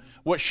kingdom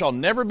which shall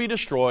never be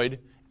destroyed,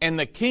 and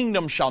the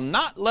kingdom shall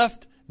not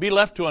be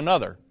left to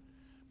another,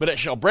 but it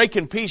shall break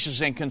in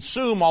pieces and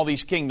consume all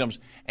these kingdoms,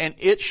 and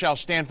it shall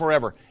stand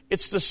forever.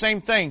 It's the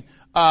same thing.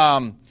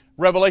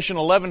 Revelation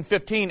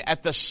 11:15,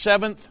 at the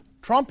seventh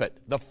trumpet,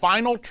 the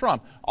final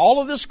trump. All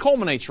of this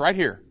culminates right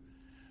here.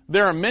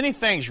 there are many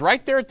things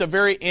right there at the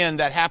very end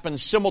that happen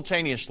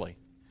simultaneously.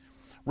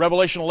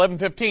 Revelation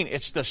 11:15,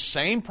 it's the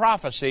same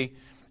prophecy.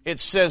 It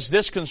says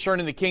this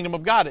concerning the kingdom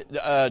of God.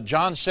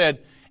 John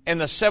said, and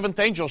the seventh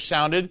angel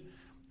sounded,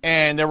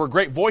 and there were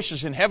great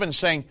voices in heaven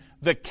saying,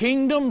 the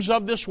kingdoms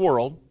of this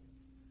world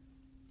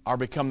are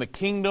become the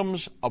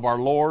kingdoms of our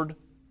Lord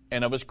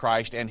and of His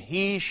Christ, and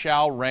He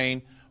shall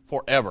reign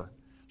forever.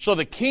 So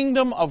the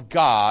kingdom of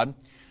God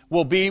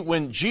will be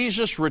when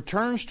Jesus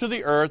returns to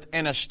the earth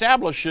and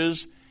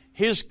establishes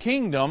His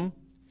kingdom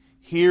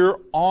here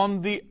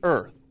on the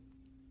earth.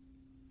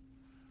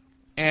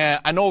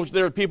 And I know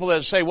there are people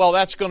that say, well,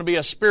 that's going to be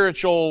a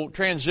spiritual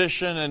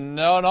transition, and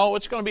no,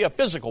 it's going to be a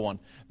physical one.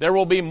 There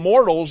will be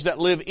mortals that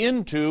live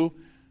into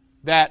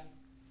that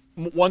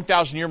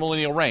 1,000-year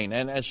millennial reign.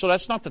 And so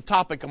that's not the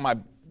topic of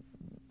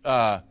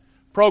my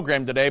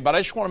program today, but I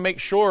just want to make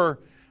sure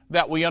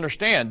that we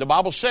understand. The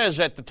Bible says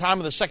at the time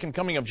of the second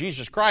coming of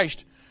Jesus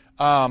Christ,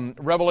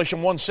 Revelation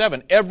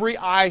 1:7, every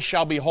eye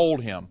shall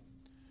behold Him.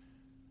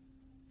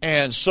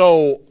 And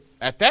so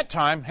at that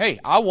time, hey,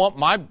 I want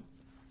my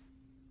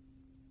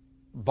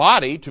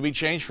body to be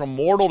changed from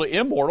mortal to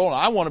immortal, and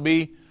I want to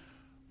be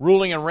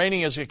ruling and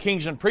reigning as a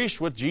kings and priests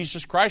with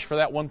Jesus Christ for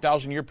that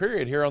 1,000-year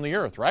period here on the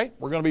earth, right?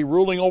 We're going to be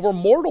ruling over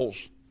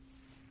mortals.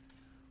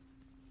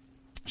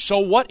 So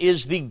what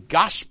is the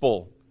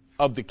gospel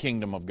of the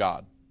kingdom of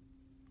God?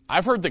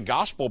 I've heard the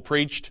gospel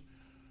preached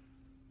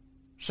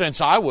since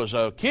I was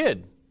a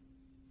kid.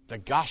 The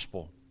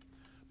gospel.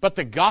 But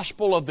the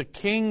gospel of the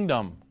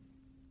kingdom.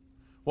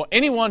 Well,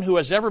 anyone who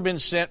has ever been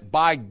sent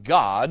by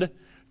God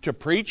to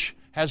preach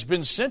has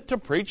been sent to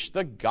preach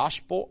the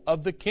gospel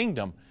of the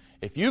kingdom.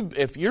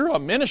 If you're a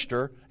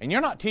minister and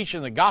you're not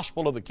teaching the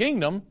gospel of the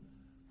kingdom,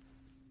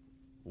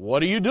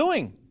 what are you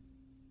doing?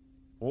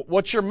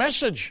 What's your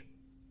message?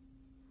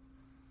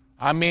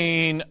 I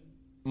mean,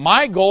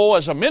 my goal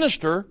as a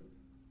minister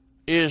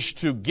is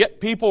to get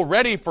people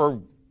ready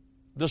for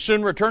the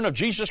soon return of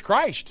Jesus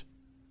Christ.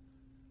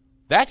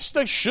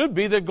 Should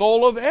be the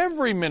goal of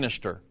every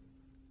minister.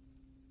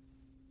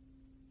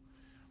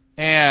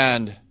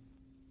 And,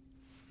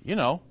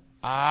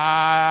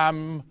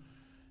 I'll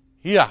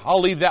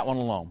leave that one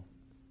alone.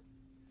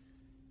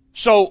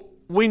 So,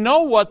 we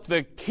know what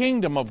the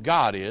kingdom of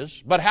God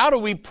is, but how do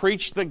we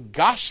preach the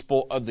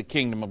gospel of the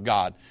kingdom of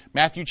God?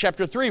 Matthew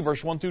chapter 3,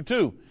 verse 1 through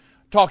 2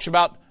 talks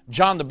about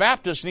John the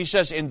Baptist, and he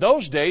says, in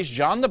those days,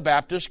 John the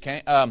Baptist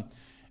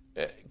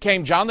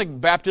came John the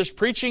Baptist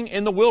preaching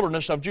in the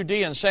wilderness of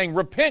Judea and saying,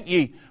 repent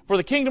ye, for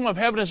the kingdom of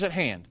heaven is at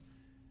hand.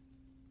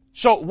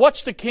 So,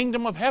 what's the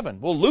kingdom of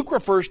heaven? Well, Luke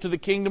refers to the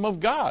kingdom of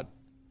God,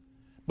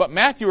 but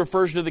Matthew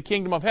refers to the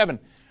kingdom of heaven.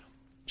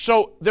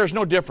 So, there's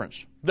no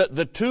difference.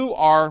 The two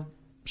are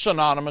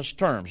synonymous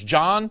terms.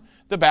 John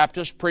the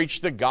Baptist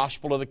preached the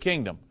gospel of the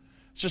kingdom.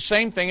 It's the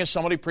same thing as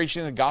somebody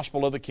preaching the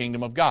gospel of the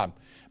kingdom of God.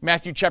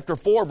 Matthew chapter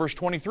 4, verse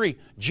 23,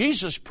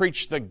 Jesus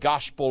preached the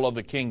gospel of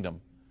the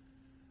kingdom.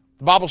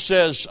 The Bible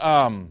says,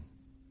 and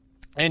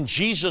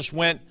Jesus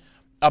went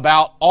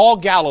about all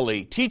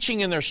Galilee,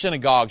 teaching in their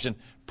synagogues and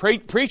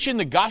preaching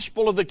the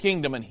gospel of the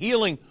kingdom and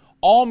healing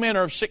all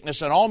manner of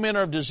sickness and all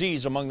manner of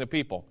disease among the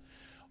people.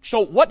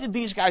 So what did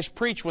these guys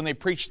preach when they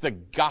preached the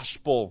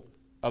gospel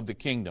of the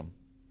kingdom?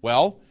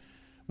 Well,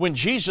 when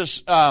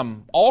Jesus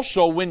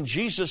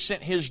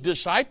sent His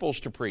disciples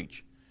to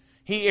preach,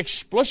 He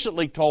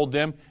explicitly told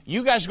them,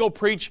 you guys go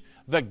preach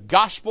the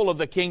gospel of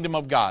the kingdom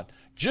of God.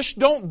 Just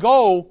don't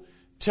go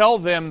tell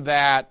them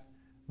that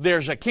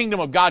there's a kingdom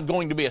of God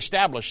going to be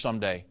established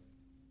someday.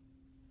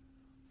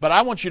 But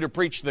I want you to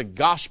preach the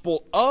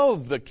gospel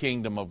of the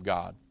kingdom of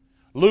God.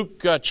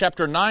 Luke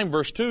chapter 9,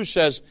 verse 2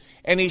 says,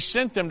 and He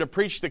sent them to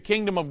preach the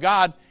kingdom of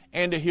God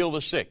and to heal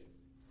the sick.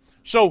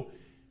 So,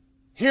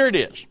 here it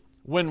is.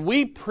 When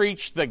we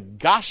preach the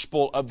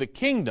gospel of the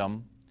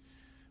kingdom,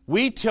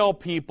 we tell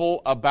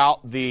people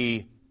about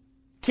the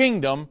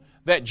kingdom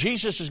that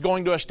Jesus is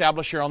going to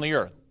establish here on the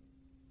earth.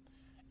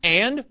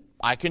 And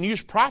I can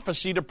use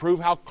prophecy to prove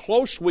how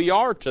close we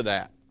are to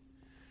that.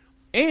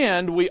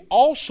 And we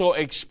also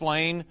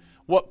explain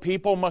what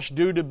people must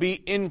do to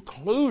be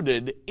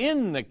included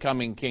in the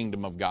coming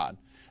kingdom of God.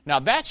 Now,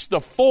 that's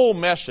the full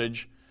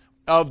message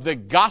of the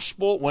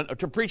gospel,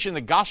 to preaching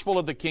the gospel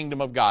of the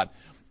kingdom of God.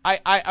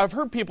 I've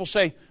heard people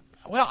say,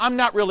 well, I'm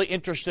not really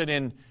interested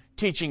in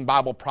teaching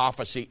Bible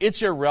prophecy.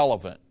 It's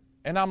irrelevant.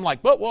 And I'm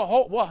like, what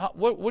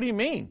do you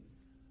mean?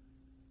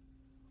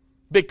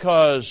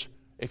 Because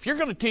if you're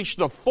going to teach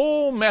the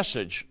full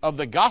message of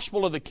the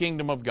gospel of the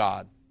kingdom of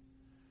God,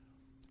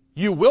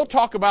 you will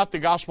talk about the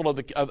gospel of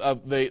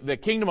the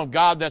kingdom of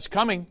God that's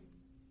coming.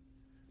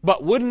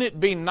 But wouldn't it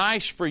be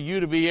nice for you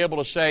to be able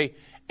to say,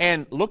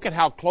 and look at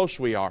how close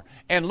we are,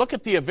 and look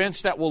at the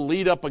events that will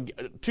lead up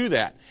to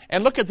that,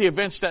 and look at the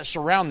events that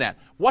surround that.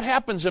 What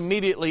happens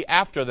immediately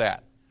after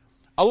that?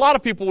 A lot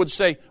of people would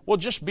say, well,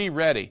 just be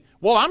ready.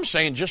 Well, I'm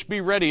saying just be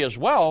ready as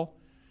well.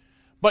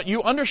 But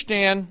you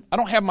understand, I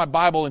don't have my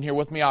Bible in here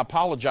with me, I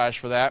apologize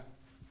for that.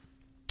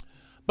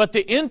 But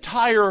the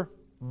entire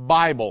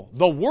Bible,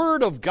 the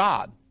Word of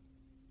God,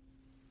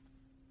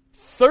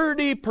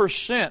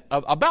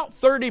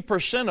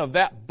 30% of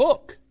that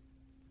book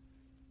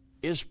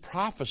is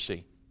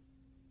prophecy.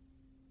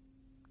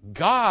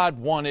 God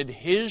wanted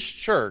His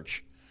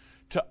church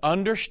to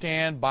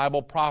understand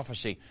Bible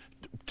prophecy,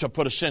 to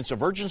put a sense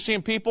of urgency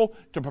in people,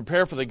 to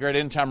prepare for the great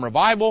end time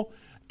revival,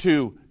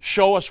 to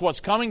show us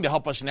what's coming, to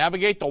help us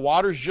navigate the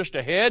waters just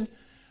ahead,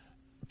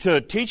 to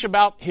teach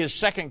about His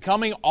second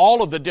coming,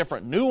 all of the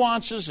different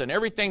nuances and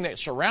everything that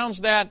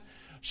surrounds that,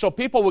 so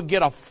people would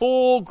get a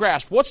full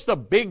grasp. What's the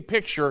big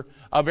picture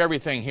of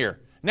everything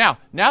here? Now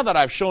that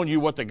I've shown you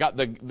what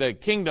the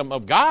kingdom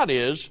of God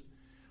is,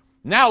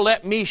 now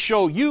let me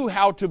show you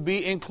how to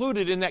be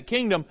included in that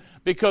kingdom,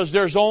 because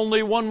there's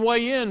only one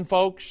way in,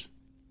 folks,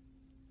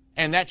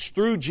 and that's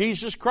through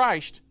Jesus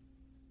Christ.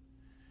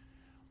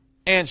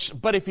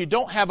 But if you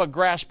don't have a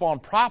grasp on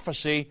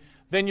prophecy,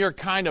 then you're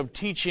kind of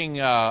teaching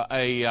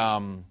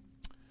a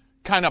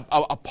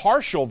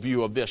partial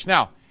view of this.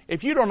 Now,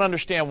 if you don't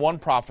understand one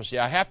prophecy,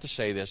 I have to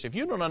say this, if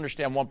you don't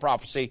understand one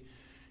prophecy,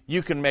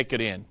 you can make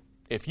it in.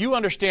 If you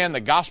understand the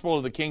gospel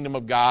of the kingdom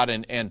of God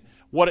and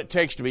what it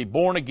takes to be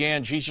born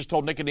again, Jesus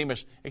told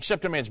Nicodemus,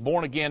 except a man's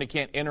born again, he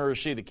can't enter or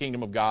see the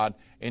kingdom of God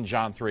in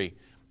John 3.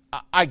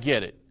 I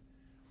get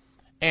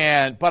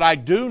it. But I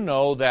do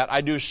know that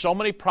I do so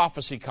many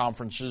prophecy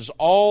conferences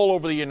all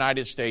over the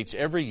United States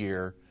every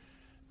year,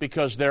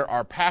 because there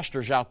are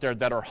pastors out there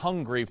that are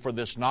hungry for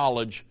this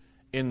knowledge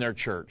in their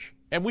church.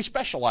 And we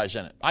specialize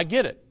in it. I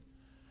get it.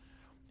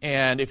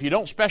 And if you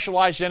don't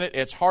specialize in it,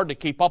 it's hard to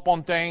keep up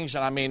on things.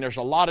 And I mean, there's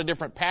a lot of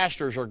different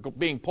pastors are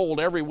being pulled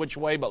every which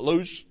way but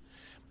loose.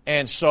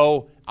 And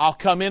so I'll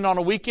come in on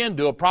a weekend,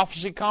 do a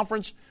prophecy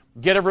conference,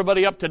 get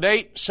everybody up to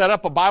date, set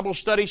up a Bible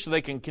study so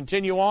they can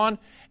continue on,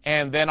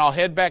 and then I'll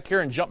head back here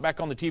and jump back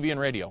on the TV and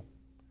radio.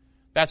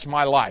 That's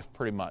my life,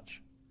 pretty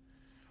much.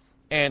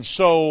 And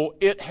so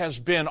it has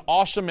been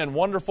awesome and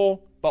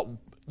wonderful, but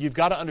you've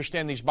got to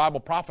understand these Bible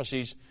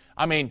prophecies.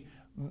 I mean,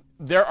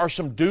 there are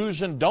some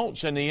do's and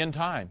don'ts in the end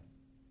time.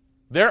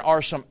 There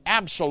are some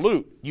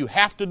absolute, you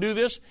have to do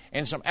this,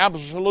 and some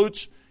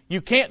absolutes,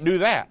 you can't do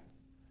that.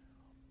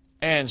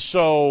 And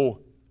so,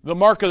 the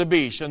mark of the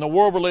beast and the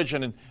world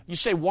religion, and you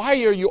say,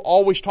 why are you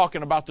always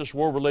talking about this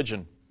world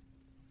religion?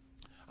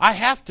 I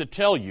have to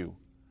tell you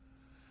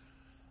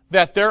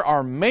that there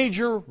are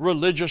major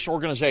religious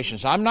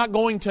organizations. I'm not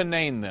going to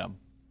name them,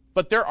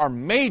 but there are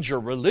major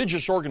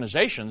religious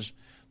organizations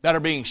that are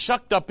being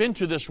sucked up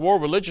into this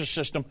world religious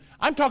system.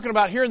 I'm talking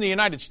about here in the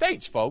United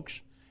States,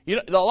 folks. You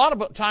know, a lot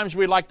of times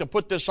we like to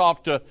put this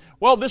off to,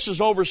 well, this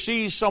is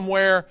overseas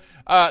somewhere.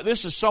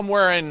 This is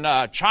somewhere in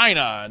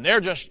China, and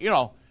they're just,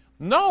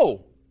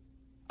 No.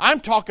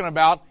 I'm talking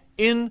about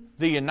in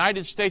the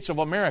United States of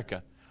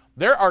America.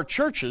 There are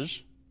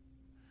churches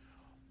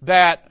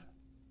that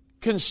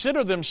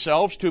consider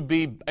themselves to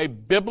be a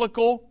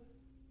biblical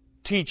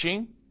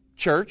teaching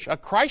church, a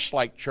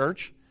Christ-like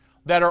church,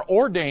 that are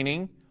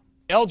ordaining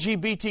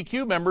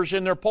LGBTQ members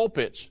in their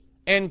pulpits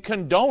and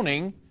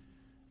condoning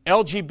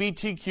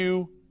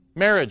LGBTQ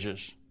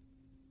marriages.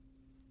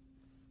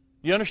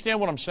 You understand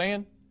what I'm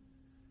saying?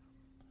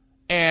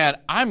 And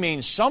I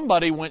mean,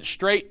 somebody went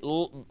straight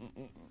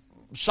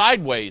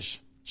sideways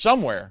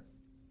somewhere,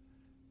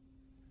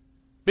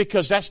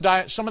 because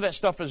some of that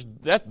stuff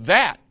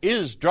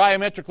is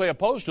diametrically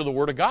opposed to the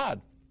Word of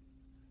God.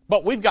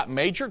 But we've got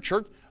major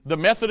church. The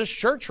Methodist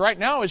Church right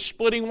now is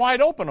splitting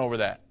wide open over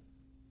that.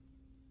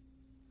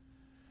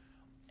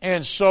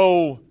 And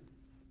so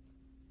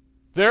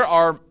there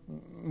are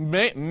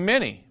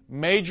many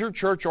major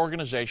church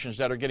organizations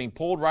that are getting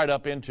pulled right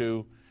up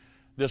into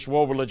this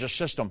world religious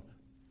system.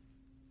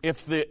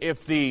 If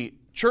the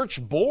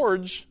church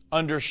boards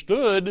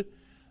understood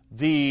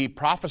the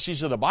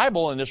prophecies of the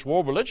Bible in this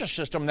world religious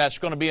system that's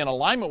going to be in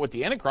alignment with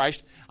the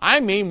Antichrist, I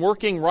mean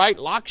working right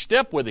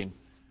lockstep with him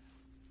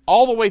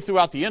all the way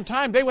throughout the end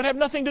time, they would have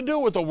nothing to do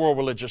with the world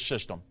religious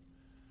system.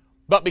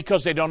 But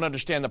because they don't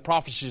understand the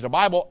prophecies of the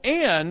Bible,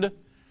 and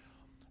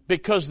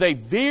because they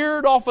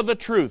veered off of the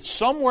truth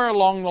somewhere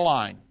along the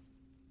line.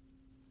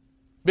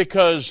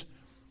 Because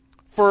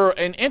for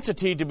an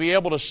entity to be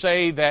able to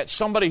say that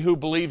somebody who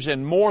believes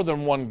in more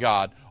than one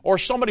God, or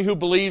somebody who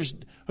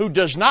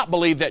does not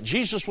believe that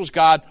Jesus was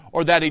God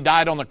or that He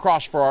died on the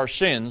cross for our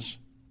sins,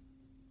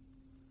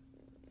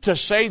 to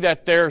say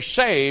that they're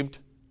saved,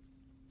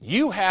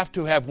 you have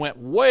to have went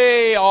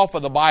way off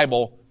of the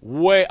Bible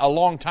a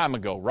long time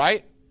ago,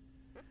 right?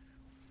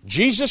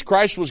 Jesus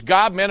Christ was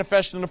God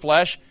manifest in the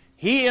flesh.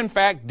 He, in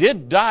fact,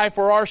 did die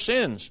for our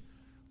sins.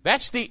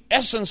 That's the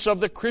essence of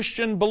the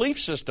Christian belief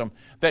system,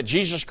 that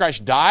Jesus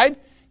Christ died,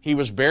 He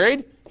was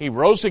buried, He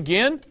rose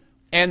again,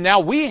 and now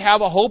we have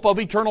a hope of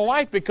eternal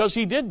life because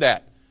He did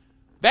that.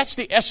 That's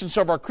the essence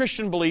of our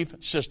Christian belief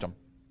system.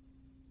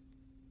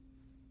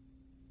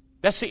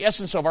 That's the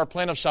essence of our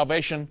plan of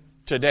salvation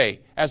today,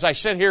 as I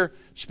sit here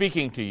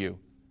speaking to you.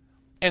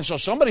 And so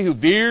somebody who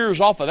veers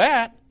off of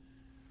that,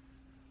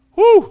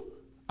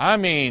 I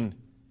mean,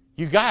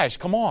 you guys,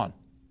 come on.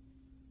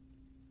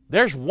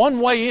 There's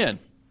one way in.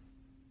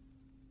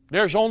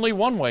 There's only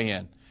one way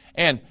in.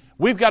 And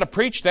we've got to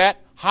preach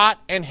that hot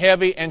and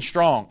heavy and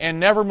strong, and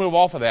never move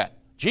off of that.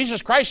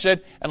 Jesus Christ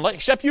said,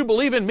 except you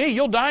believe in me,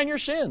 you'll die in your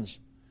sins.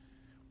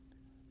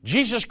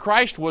 Jesus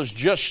Christ was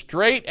just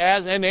straight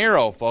as an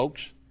arrow,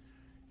 folks.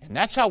 And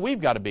that's how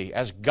we've got to be,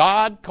 as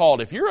God called.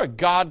 If you're a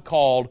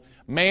God-called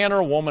man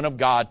or woman of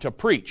God to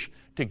preach,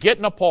 to get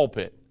in a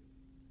pulpit,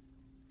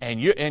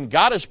 and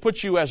God has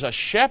put you as a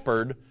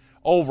shepherd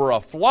over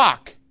a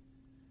flock,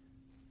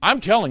 I'm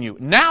telling you,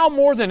 now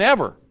more than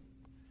ever,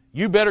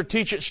 you better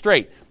teach it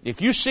straight.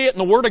 If you see it in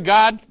the Word of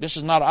God, this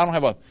is not, I don't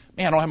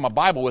have my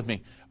Bible with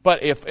me, but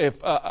if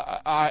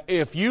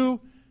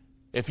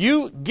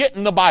you get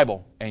in the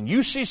Bible and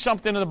you see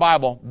something in the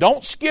Bible,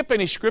 don't skip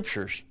any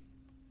scriptures.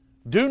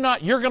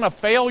 You're going to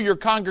fail your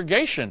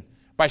congregation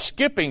by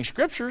skipping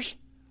scriptures.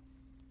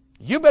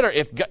 You better,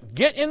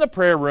 get in the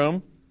prayer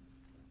room,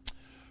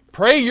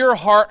 pray your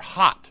heart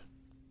hot.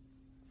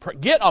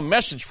 Get a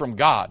message from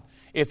God.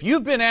 If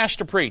you've been asked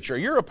to preach, or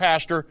you're a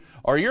pastor,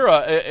 or you're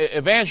an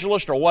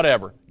evangelist, or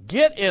whatever,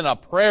 get in a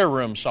prayer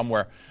room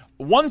somewhere.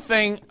 One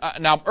thing,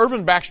 now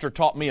Irvin Baxter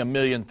taught me a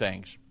million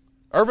things.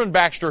 Irvin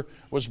Baxter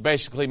was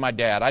basically my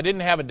dad. I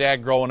didn't have a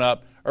dad growing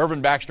up.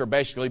 Irvin Baxter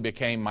basically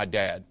became my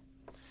dad.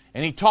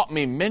 And he taught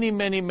me many,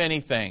 many, many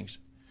things.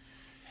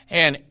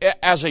 And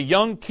as a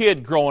young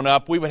kid growing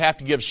up, we would have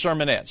to give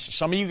sermonettes.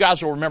 Some of you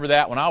guys will remember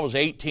that. When I was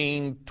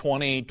 18,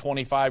 20,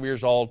 25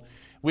 years old,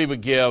 we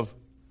would give,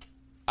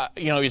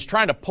 he was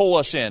trying to pull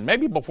us in.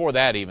 Maybe before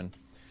that even.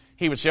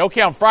 He would say, okay,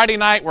 on Friday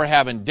night, we're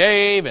having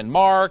Dave and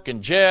Mark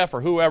and Jeff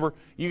or whoever.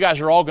 You guys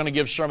are all going to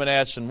give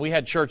sermonettes. And we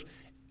had church.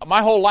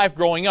 My whole life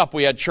growing up,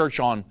 we had church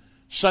on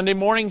Sunday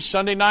morning,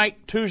 Sunday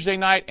night, Tuesday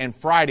night, and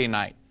Friday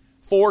night.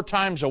 4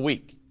 times a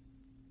week.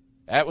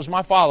 That was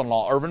my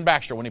father-in-law, Irvin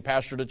Baxter, when he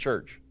pastored a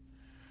church.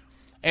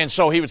 And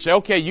so he would say,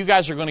 okay, you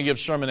guys are going to give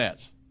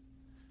sermonettes.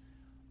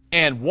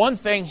 And one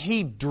thing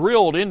he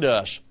drilled into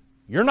us,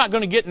 you're not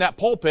going to get in that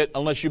pulpit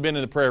unless you've been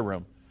in the prayer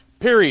room.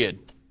 Period.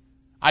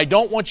 I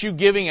don't want you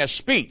giving a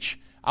speech.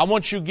 I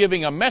want you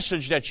giving a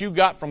message that you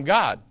got from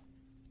God.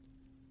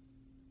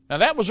 Now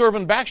that was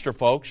Irvin Baxter,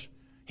 folks.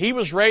 He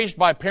was raised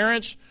by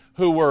parents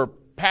who were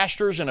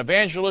pastors and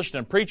evangelists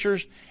and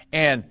preachers,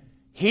 and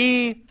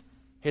his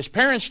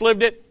parents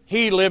lived it,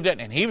 he lived it,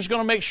 and he was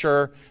going to make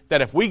sure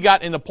that if we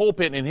got in the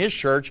pulpit in his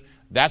church,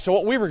 that's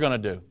what we were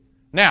going to do.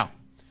 Now,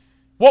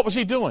 what was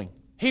he doing?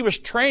 He was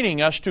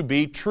training us to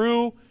be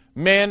true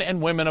men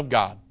and women of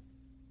God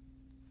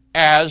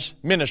as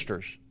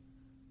ministers.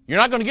 You're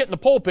not going to get in the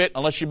pulpit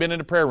unless you've been in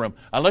the prayer room.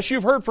 Unless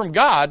you've heard from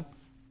God,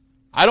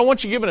 I don't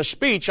want you giving a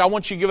speech, I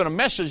want you giving a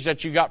message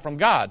that you got from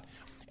God.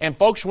 And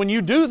folks, when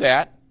you do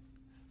that,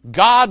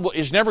 God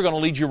is never going to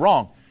lead you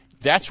wrong.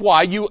 That's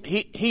why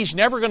He's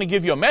never going to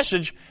give you a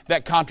message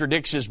that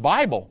contradicts His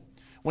Bible.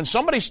 When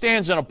somebody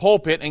stands in a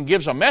pulpit and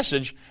gives a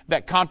message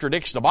that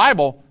contradicts the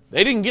Bible,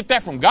 they didn't get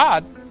that from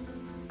God.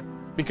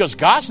 Because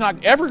God's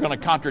not ever going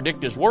to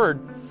contradict His Word.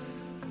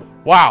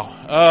 Wow.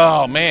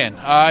 Oh, man.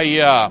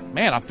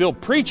 I feel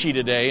preachy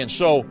today, and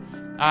so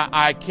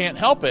I can't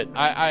help it.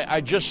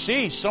 I just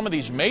see some of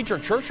these major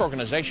church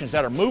organizations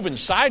that are moving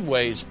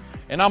sideways.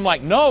 And I'm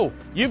like, no,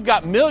 you've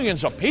got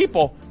millions of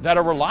people that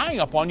are relying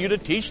upon you to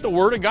teach the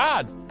Word of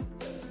God.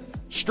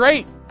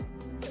 Straight.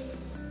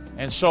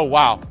 And so,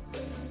 wow.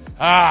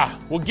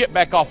 We'll get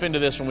back off into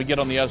this when we get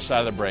on the other side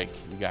of the break,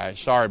 you guys.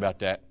 Sorry about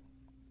that.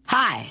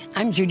 Hi,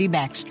 I'm Judy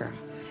Baxter.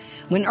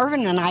 When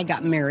Irvin and I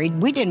got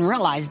married, we didn't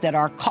realize that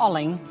our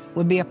calling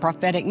would be a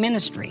prophetic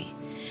ministry.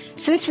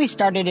 Since we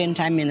started End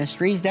Time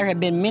Ministries, there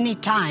have been many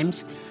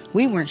times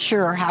we weren't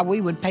sure how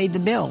we would pay the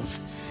bills,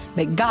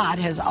 but God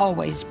has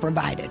always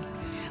provided.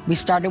 We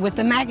started with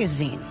the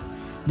magazine,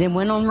 then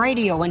went on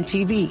radio and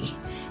TV,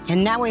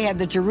 and now we have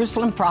the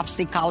Jerusalem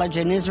Prophecy College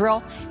in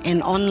Israel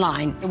and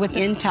online with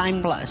End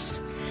Time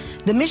Plus.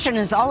 The mission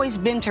has always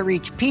been to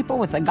reach people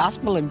with the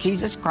gospel of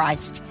Jesus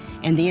Christ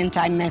and the end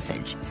time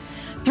message.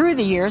 Through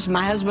the years,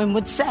 my husband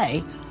would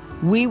say,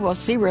 we will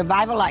see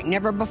revival like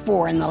never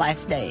before in the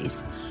last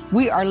days.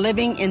 We are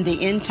living in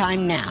the end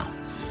time now.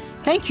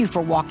 Thank you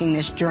for walking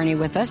this journey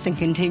with us and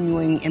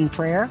continuing in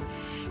prayer.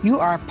 You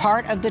are a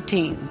part of the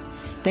team.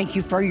 Thank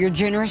you for your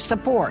generous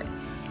support.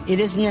 It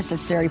is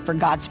necessary for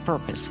God's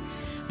purpose.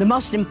 The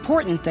most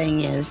important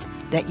thing is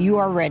that you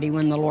are ready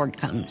when the Lord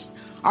comes.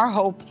 Our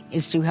hope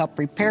is to help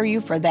prepare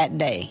you for that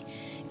day.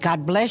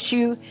 God bless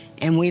you,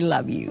 and we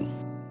love you.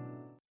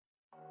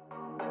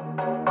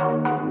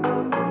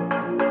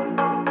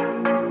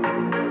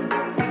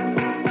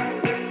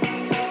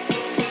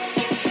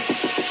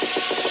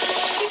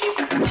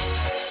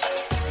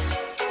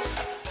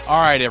 All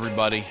right,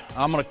 everybody.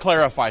 I'm going to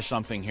clarify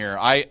something here.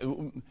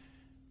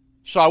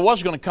 So I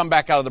was going to come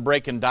back out of the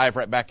break and dive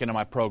right back into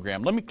my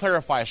program. Let me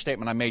clarify a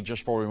statement I made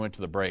just before we went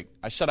to the break.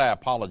 I said I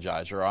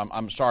apologize, or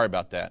I'm sorry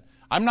about that.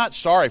 I'm not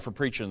sorry for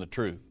preaching the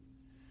truth.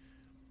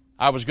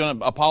 I was going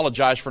to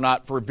apologize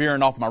for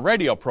veering off my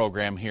radio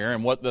program here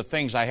and what the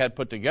things I had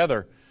put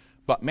together.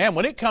 But man,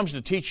 when it comes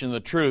to teaching the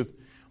truth,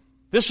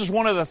 this is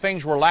one of the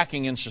things we're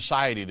lacking in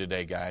society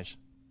today, guys.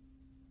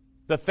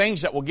 The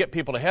things that will get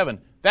people to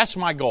heaven. That's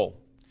my goal.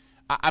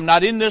 I'm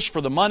not in this for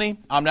the money.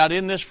 I'm not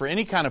in this for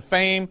any kind of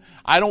fame.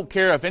 I don't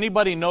care if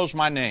anybody knows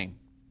my name.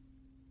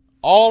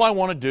 All I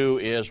want to do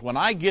is, when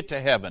I get to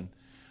heaven,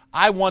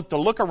 I want to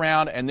look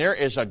around and there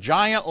is a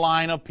giant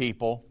line of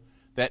people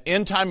that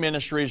End Time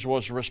Ministries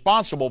was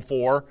responsible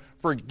for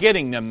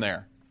getting them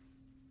there.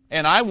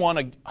 And I want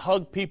to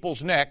hug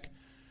people's neck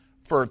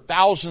for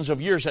thousands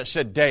of years that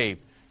said, Dave,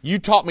 you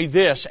taught me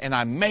this and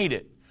I made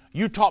it.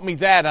 You taught me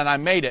that and I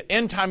made it.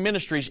 End Time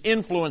Ministries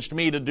influenced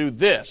me to do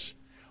this.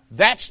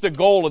 That's the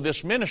goal of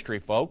this ministry,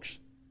 folks.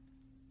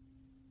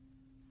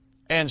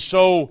 And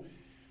so,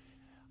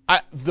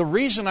 the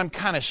reason I'm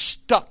kind of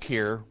stuck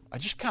here, I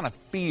just kind of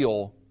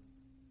feel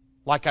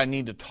like I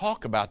need to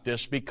talk about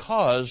this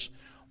because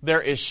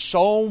there is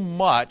so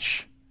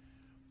much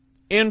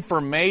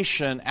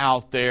information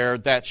out there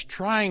that's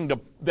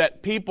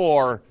that people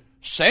are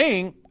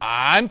saying,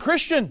 I'm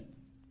Christian.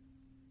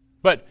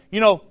 But,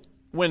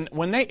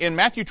 when they, in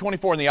Matthew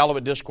 24 in the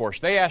Olivet Discourse,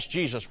 they asked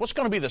Jesus, what's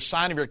going to be the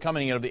sign of your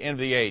coming in of the end of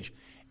the age?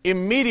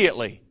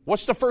 Immediately,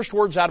 what's the first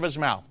words out of his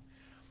mouth?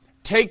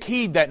 Take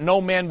heed that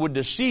no man would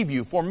deceive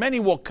you, for many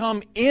will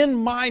come in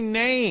my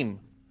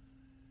name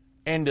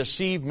and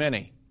deceive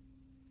many.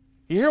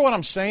 You hear what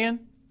I'm saying?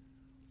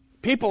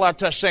 People out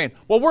there saying,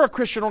 well, we're a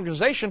Christian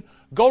organization.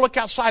 Go look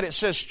outside. It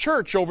says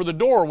church over the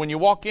door when you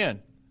walk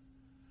in.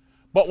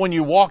 But when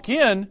you walk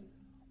in,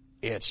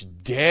 it's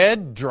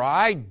dead,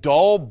 dry,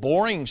 dull,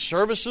 boring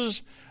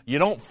services. You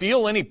don't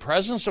feel any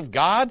presence of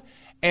God.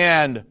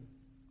 And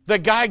the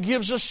guy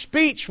gives a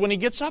speech when he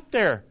gets up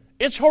there.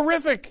 It's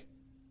horrific.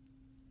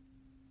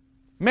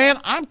 Man,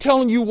 I'm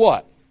telling you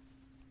what.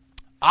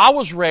 I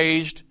was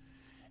raised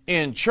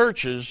in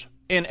churches,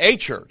 in a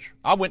church.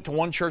 I went to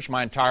one church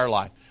my entire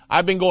life.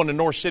 I've been going to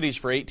North Cities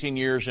for 18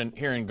 years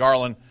here in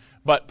Garland.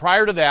 But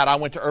prior to that, I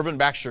went to Irvin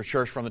Baxter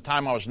Church from the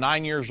time I was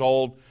 9 years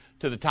old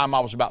to the time I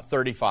was about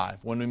 35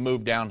 when we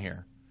moved down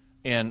here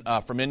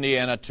from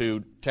Indiana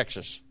to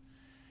Texas.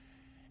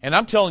 And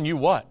I'm telling you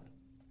what,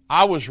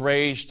 I was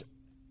raised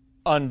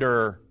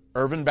under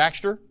Irvin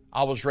Baxter.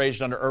 I was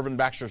raised under Irvin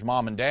Baxter's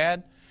mom and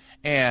dad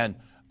and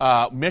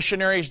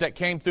missionaries that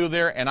came through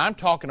there. And I'm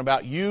talking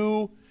about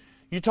you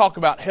talk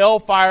about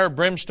hellfire,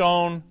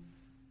 brimstone,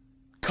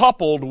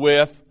 coupled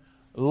with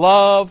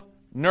love,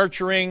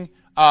 nurturing,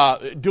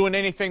 doing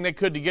anything they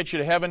could to get you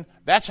to heaven.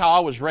 That's how I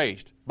was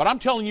raised. But I'm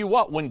telling you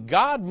what, when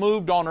God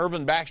moved on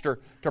Irvin Baxter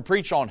to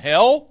preach on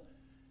hell,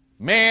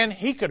 man,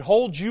 he could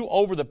hold you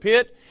over the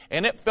pit,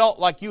 and it felt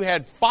like you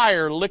had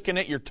fire licking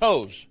at your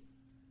toes.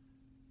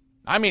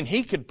 I mean,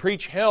 he could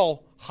preach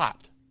hell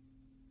hot.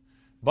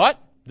 But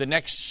the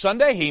next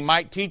Sunday, he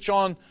might teach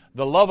on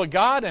the love of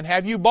God and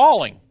have you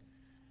bawling.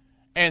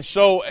 And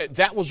so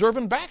that was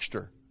Irvin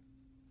Baxter.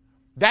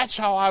 That's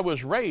how I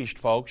was raised,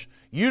 folks.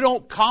 You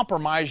don't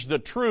compromise the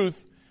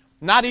truth,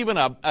 not even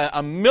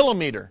a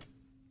millimeter.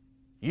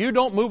 You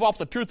don't move off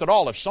the truth at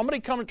all. If somebody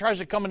tries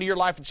to come into your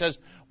life and says,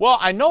 well,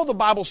 I know the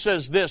Bible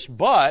says this,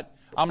 but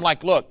I'm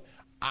like, look,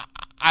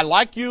 I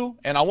like you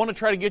and I want to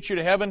try to get you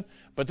to heaven,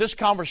 but this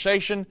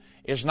conversation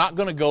is not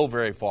going to go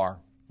very far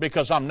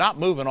because I'm not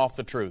moving off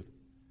the truth.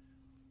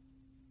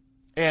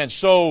 And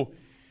so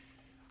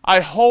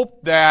I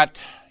hope that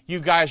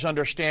you guys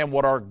understand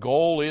what our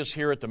goal is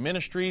here at the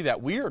ministry,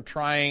 that we are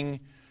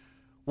trying,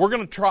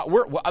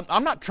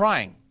 I'm not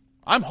trying,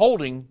 I'm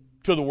holding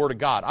to the Word of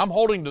God. I'm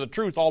holding to the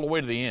truth all the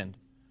way to the end.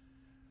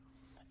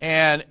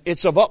 And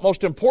it's of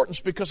utmost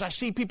importance because I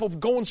see people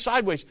going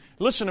sideways.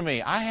 Listen to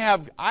me. I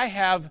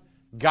have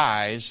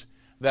guys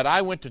that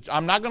I went to,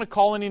 I'm not going to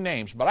call any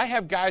names, but I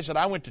have guys that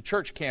I went to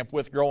church camp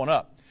with growing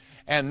up.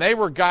 And they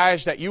were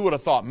guys that you would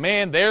have thought,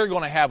 man, they're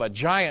going to have a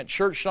giant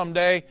church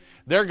someday.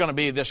 They're going to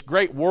be this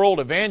great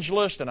world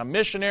evangelist and a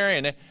missionary,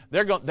 and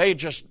they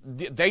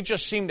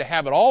just seem to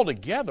have it all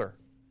together.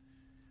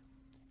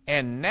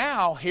 And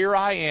now, here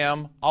I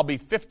am, I'll be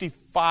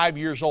 55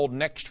 years old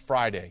next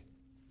Friday.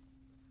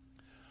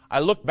 I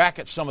look back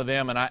at some of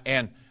them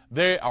and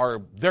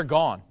they're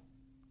gone.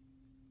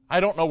 I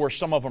don't know where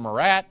some of them are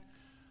at.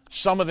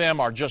 Some of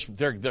them are just,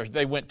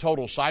 they went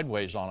total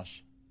sideways on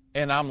us.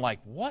 And I'm like,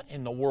 what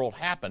in the world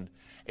happened?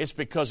 It's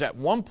because at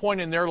one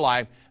point in their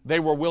life, they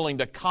were willing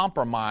to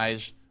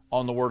compromise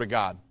on the Word of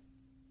God.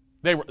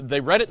 They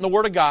read it in the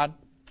Word of God,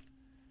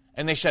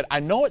 and they said,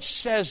 I know it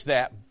says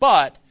that,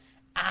 but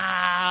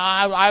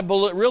I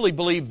really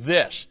believe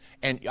this.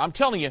 And I'm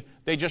telling you,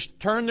 they just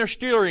turned their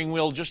steering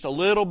wheel just a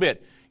little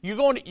bit.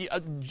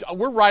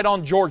 We're right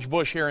on George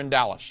Bush here in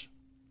Dallas.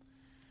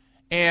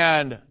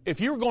 And if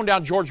you were going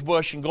down George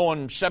Bush and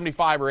going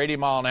 75 or 80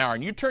 mile an hour,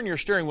 and you turn your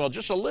steering wheel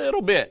just a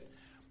little bit,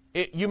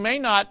 it may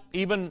not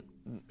even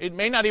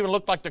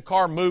look like the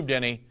car moved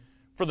any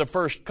for the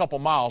first couple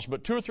miles,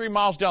 but 2 or 3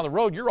 miles down the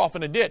road, you're off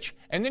in a ditch.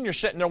 And then you're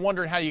sitting there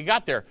wondering how you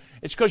got there.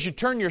 It's because you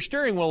turned your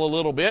steering wheel a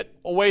little bit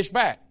a ways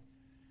back.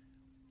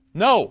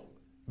 No,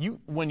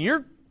 when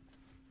you're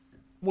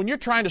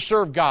trying to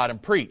serve God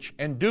and preach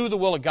and do the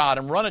will of God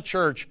and run a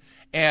church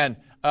and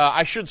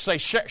I should say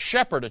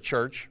shepherd a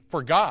church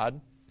for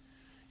God,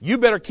 you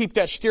better keep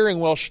that steering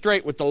wheel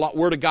straight with the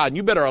Word of God, and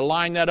you better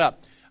align that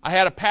up. I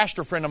had a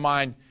pastor friend of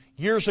mine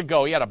years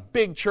ago. He had a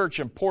big church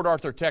in Port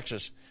Arthur,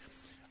 Texas.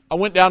 I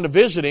went down to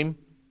visit him,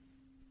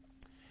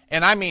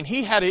 and I mean,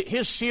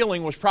 his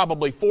ceiling was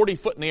probably 40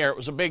 foot in the air. It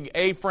was a big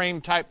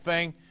A-frame type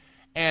thing,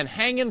 and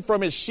hanging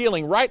from his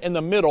ceiling right in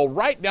the middle,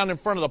 right down in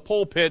front of the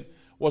pulpit,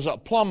 was a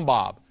plumb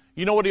bob.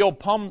 You know what the old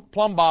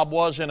plumb bob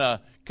was in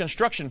a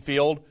construction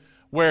field,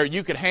 where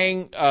you could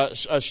hang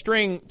a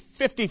string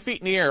 50 feet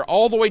in the air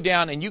all the way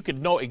down, and you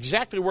could know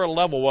exactly where the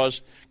level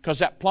was, because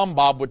that plumb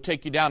bob would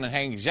take you down and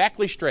hang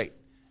exactly straight,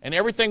 and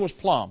everything was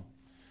plumb.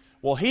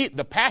 Well,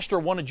 the pastor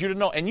wanted you to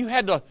know, and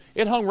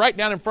it hung right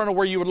down in front of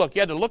where you would look.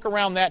 You had to look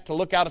around that to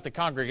look out at the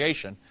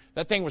congregation.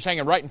 That thing was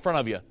hanging right in front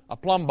of you, a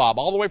plumb bob,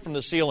 all the way from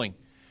the ceiling.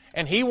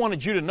 And he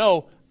wanted you to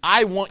know,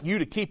 I want you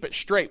to keep it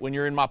straight when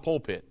you're in my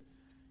pulpit.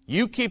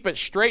 You keep it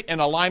straight in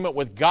alignment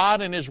with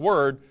God and His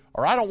Word,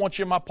 or I don't want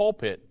you in my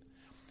pulpit.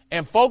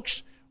 And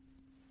folks,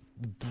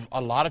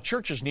 a lot of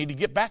churches need to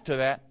get back to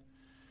that.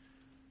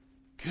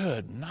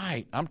 Good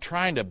night. I'm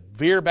trying to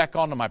veer back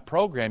onto my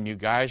program, you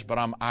guys, but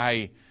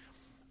I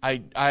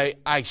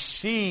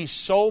see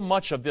so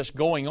much of this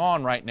going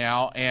on right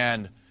now,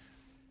 and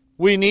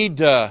we need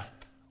to.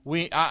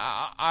 We're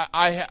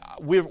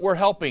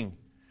helping.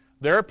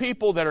 There are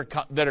people that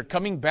are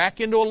coming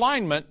back into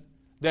alignment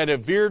that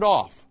have veered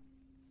off,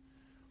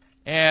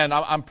 and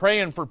I'm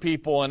praying for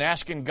people and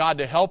asking God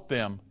to help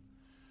them.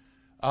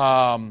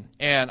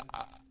 And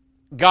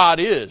God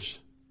is,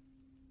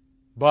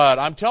 but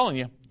I'm telling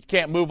you, you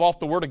can't move off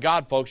the Word of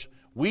God, folks.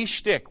 We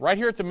stick, right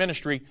here at the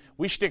ministry,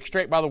 we stick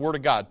straight by the Word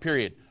of God,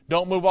 period.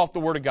 Don't move off the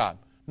Word of God.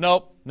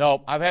 Nope.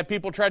 I've had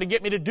people try to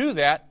get me to do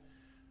that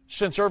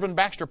since Irvin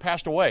Baxter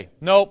passed away.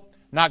 Nope,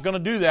 not going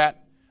to do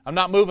that. I'm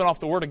not moving off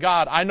the Word of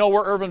God. I know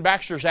where Irvin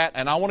Baxter's at,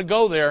 and I want to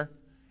go there,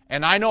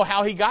 and I know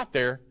how he got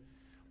there,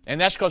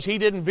 and that's because he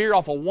didn't veer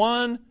off of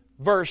one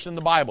verse in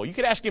the Bible. You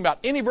could ask him about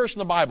any verse in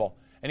the Bible,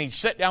 and he'd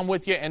sit down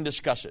with you and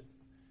discuss it.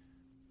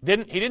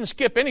 He didn't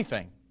skip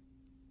anything.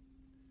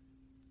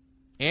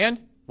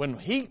 And when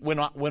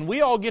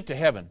we all get to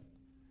heaven,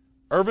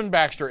 Irvin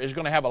Baxter is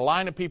going to have a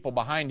line of people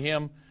behind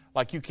him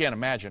like you can't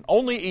imagine.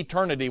 Only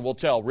eternity will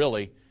tell,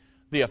 really,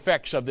 the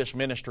effects of this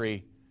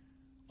ministry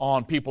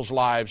on people's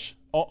lives.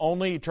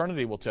 Only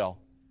eternity will tell.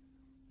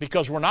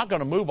 Because we're not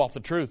going to move off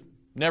the truth.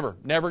 Never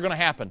going to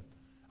happen.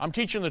 I'm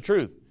teaching the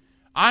truth.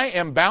 I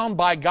am bound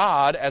by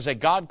God as a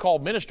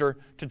God-called minister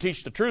to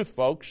teach the truth,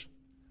 folks.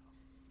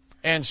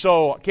 And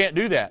so I can't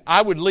do that.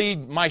 I would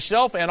lead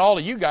myself and all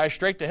of you guys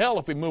straight to hell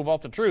if we move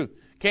off the truth.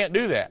 Can't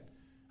do that.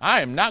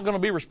 I am not going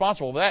to be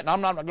responsible for that, and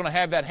I'm not going to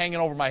have that hanging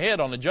over my head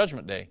on the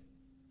judgment day.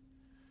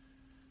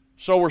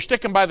 So we're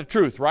sticking by the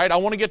truth, right? I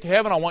want to get to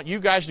heaven. I want you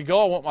guys to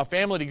go. I want my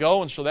family to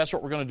go, and so that's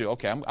what we're going to do.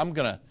 Okay, I'm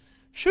going to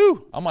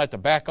have to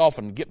back off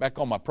and get back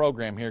on my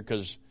program here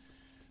because,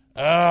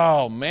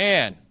 oh,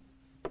 man.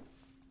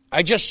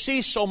 I just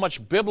see so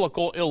much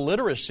biblical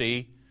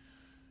illiteracy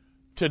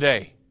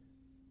today.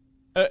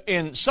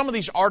 In some of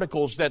these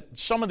articles that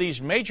some of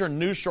these major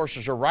news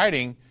sources are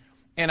writing,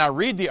 and I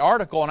read the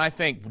article and I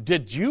think,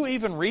 did you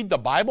even read the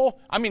Bible?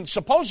 I mean,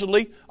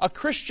 supposedly a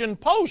Christian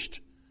post.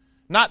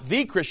 Not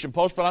the Christian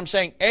post, but I'm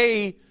saying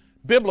a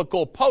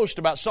biblical post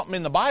about something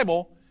in the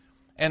Bible.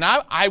 And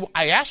I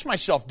asked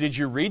myself, did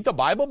you read the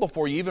Bible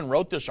before you even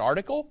wrote this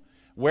article?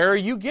 Where are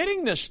you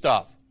getting this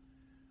stuff?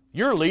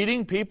 You're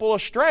leading people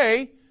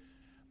astray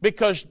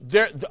because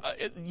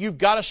you've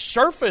got a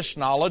surface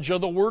knowledge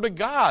of the Word of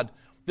God.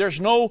 There's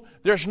no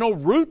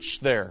roots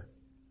there.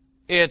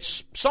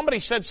 It's somebody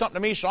said something to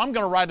me, so I'm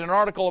going to write an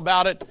article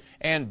about it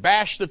and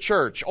bash the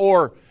church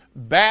or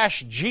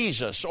bash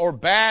Jesus or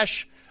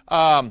bash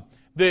the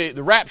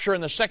rapture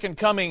and the second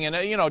coming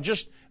and,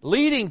 just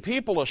leading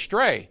people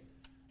astray.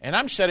 And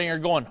I'm sitting here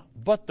going,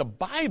 but the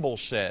Bible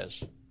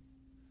says.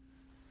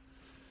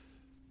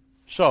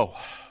 So,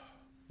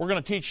 we're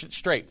going to teach it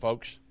straight,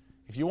 folks.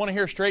 If you want to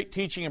hear straight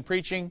teaching and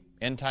preaching,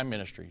 End Time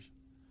Ministries.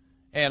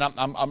 And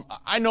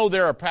I know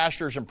there are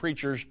pastors and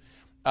preachers,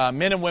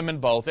 men and women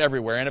both,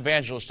 everywhere, and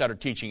evangelists that are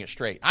teaching it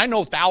straight. I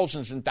know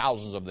thousands and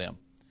thousands of them.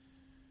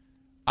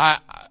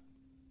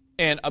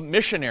 And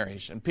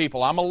missionaries and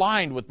people. I'm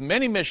aligned with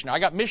many missionaries. I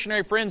got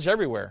missionary friends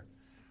everywhere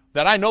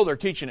that I know they're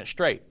teaching it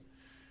straight.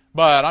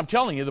 But I'm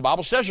telling you, the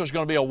Bible says there's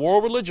going to be a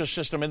world religious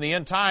system in the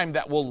end time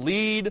that will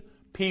lead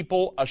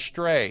people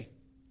astray.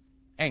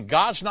 And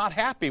God's not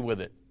happy with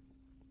it.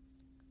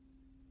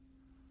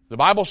 The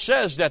Bible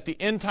says that the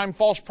end-time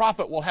false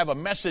prophet will have a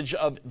message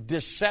of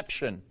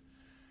deception.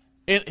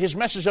 His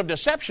message of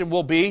deception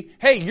will be,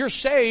 hey, you're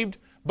saved,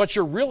 but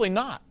you're really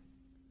not.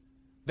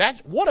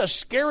 What a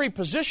scary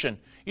position.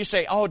 You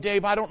say, oh,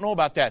 Dave, I don't know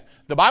about that.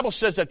 The Bible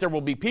says that there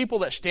will be people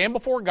that stand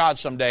before God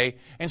someday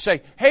and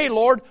say, hey,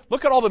 Lord,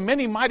 look at all the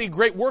many mighty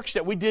great works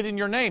that we did in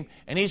your name.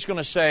 And He's going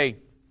to say,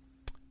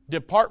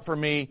 depart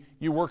from me,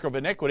 you work of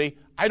iniquity.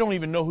 I don't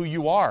even know who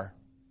you are.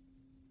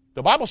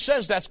 The Bible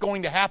says that's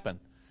going to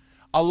happen.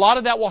 A lot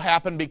of that will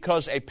happen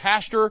because a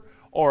pastor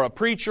or a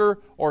preacher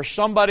or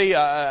somebody,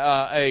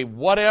 a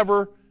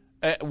whatever,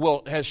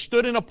 has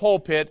stood in a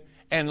pulpit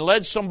and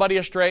led somebody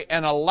astray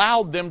and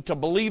allowed them to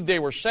believe they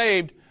were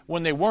saved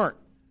when they weren't.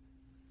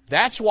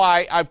 That's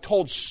why I've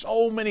told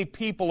so many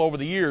people over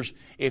the years,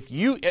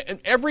 in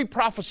every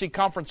prophecy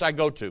conference I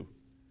go to,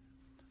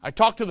 I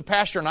talk to the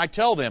pastor and I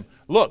tell them,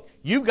 look,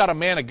 you've got a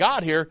man of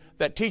God here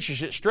that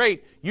teaches it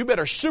straight. You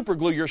better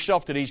superglue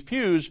yourself to these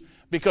pews,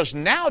 because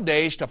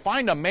nowadays to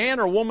find a man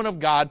or woman of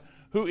God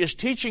who is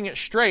teaching it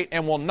straight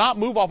and will not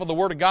move off of the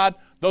Word of God,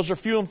 those are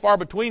few and far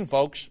between,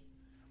 folks.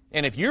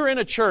 And if you're in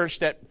a church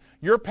that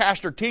your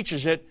pastor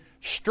teaches it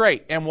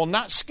straight and will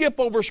not skip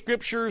over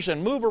scriptures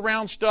and move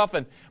around stuff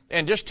and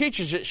just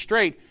teaches it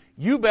straight,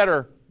 you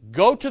better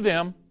go to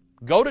them,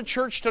 go to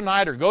church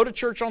tonight or go to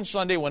church on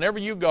Sunday, whenever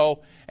you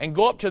go, and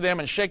go up to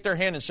them and shake their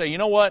hand and say, you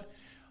know what?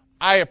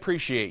 I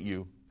appreciate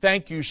you.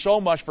 Thank you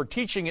so much for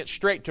teaching it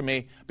straight to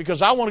me,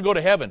 because I want to go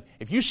to heaven.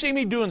 If you see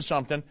me doing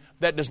something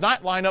that does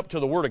not line up to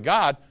the Word of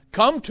God,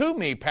 come to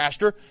me,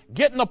 Pastor.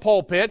 Get in the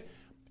pulpit.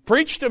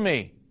 Preach to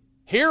me.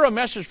 Hear a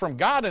message from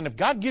God, and if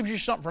God gives you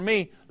something for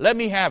me, let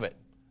me have it.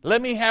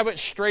 Let me have it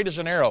straight as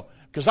an arrow,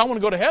 because I want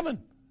to go to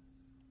heaven.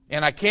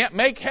 And I can't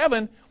make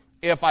heaven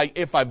if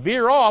I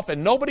veer off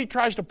and nobody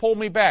tries to pull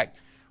me back.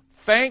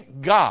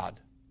 Thank God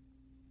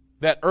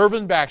that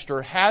Irvin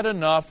Baxter had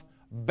enough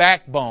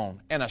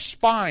backbone and a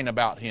spine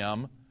about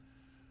him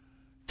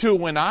to,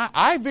 when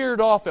I veered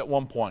off at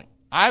one point,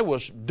 I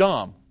was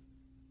dumb.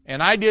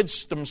 And I did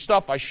some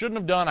stuff I shouldn't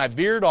have done. I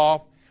veered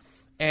off,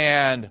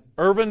 and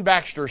Irvin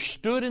Baxter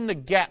stood in the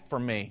gap for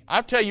me.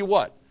 I'll tell you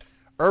what,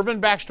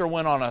 Irvin Baxter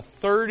went on a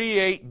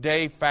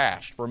 38-day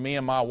fast for me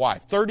and my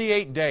wife.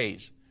 38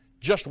 days,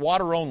 just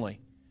water only.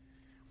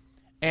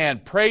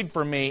 And prayed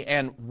for me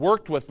and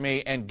worked with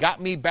me and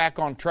got me back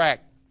on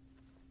track.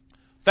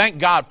 Thank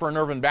God for an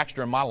Irvin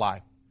Baxter in my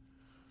life.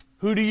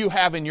 Who do you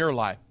have in your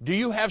life? Do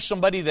you have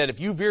somebody that if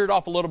you veered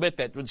off a little bit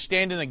that would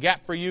stand in the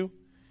gap for you?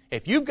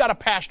 If you've got a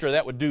pastor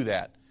that would do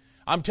that,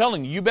 I'm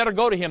telling you, you better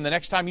go to him the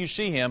next time you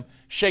see him,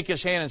 shake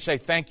his hand and say,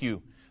 thank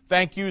you,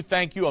 thank you,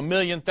 thank you, a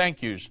million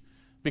thank yous.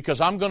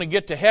 Because I'm going to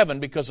get to heaven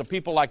because of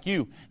people like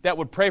you that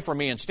would pray for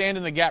me and stand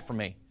in the gap for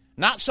me.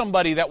 Not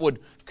somebody that would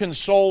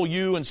console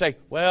you and say,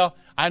 well,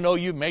 I know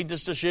you've made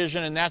this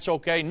decision and that's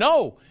okay.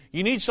 No,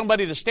 you need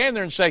somebody to stand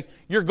there and say,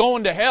 you're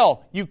going to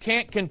hell. You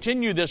can't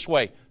continue this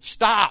way.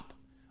 Stop.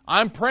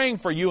 I'm praying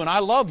for you and I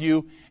love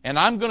you and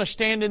I'm going to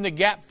stand in the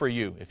gap for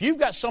you. If you've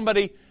got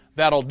somebody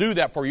that'll do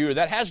that for you or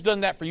that has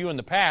done that for you in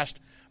the past,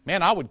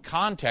 man, I would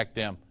contact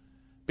them.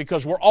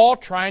 Because we're all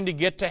trying to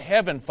get to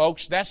heaven,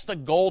 folks. That's the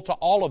goal to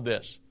all of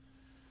this.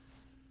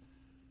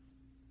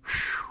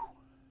 Whew.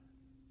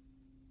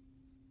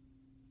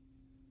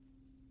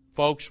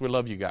 Folks, we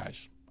love you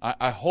guys.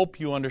 I hope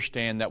you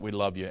understand that we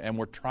love you. And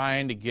we're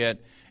trying to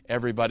get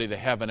everybody to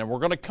heaven. And we're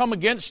going to come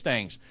against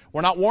things.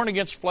 We're not warring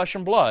against flesh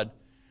and blood.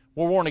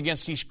 We're warring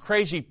against these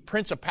crazy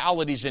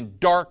principalities and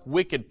dark,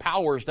 wicked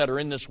powers that are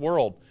in this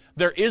world.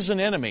 There is an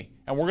enemy.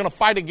 And we're going to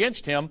fight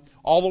against him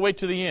all the way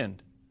to the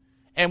end.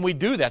 And we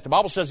do that. The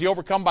Bible says they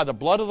overcome by the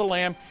blood of the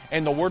Lamb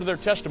and the word of their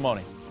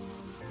testimony.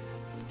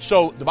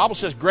 So the Bible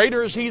says,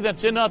 greater is he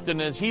that's in us than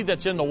is he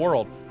that's in the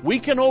world. We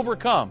can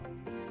overcome.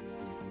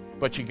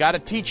 But you got to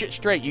teach it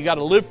straight. You got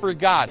to live for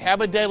God.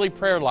 Have a daily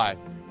prayer life.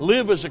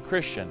 Live as a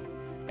Christian.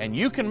 And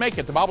you can make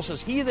it. The Bible says,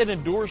 he that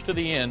endures to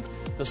the end,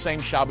 the same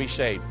shall be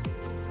saved.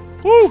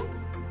 Woo!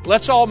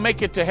 Let's all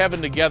make it to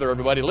heaven together,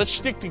 everybody. Let's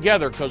stick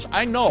together, because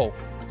I know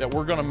that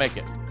we're going to make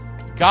it.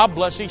 God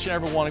bless each and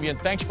every one of you,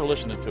 and thanks for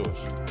listening to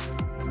us.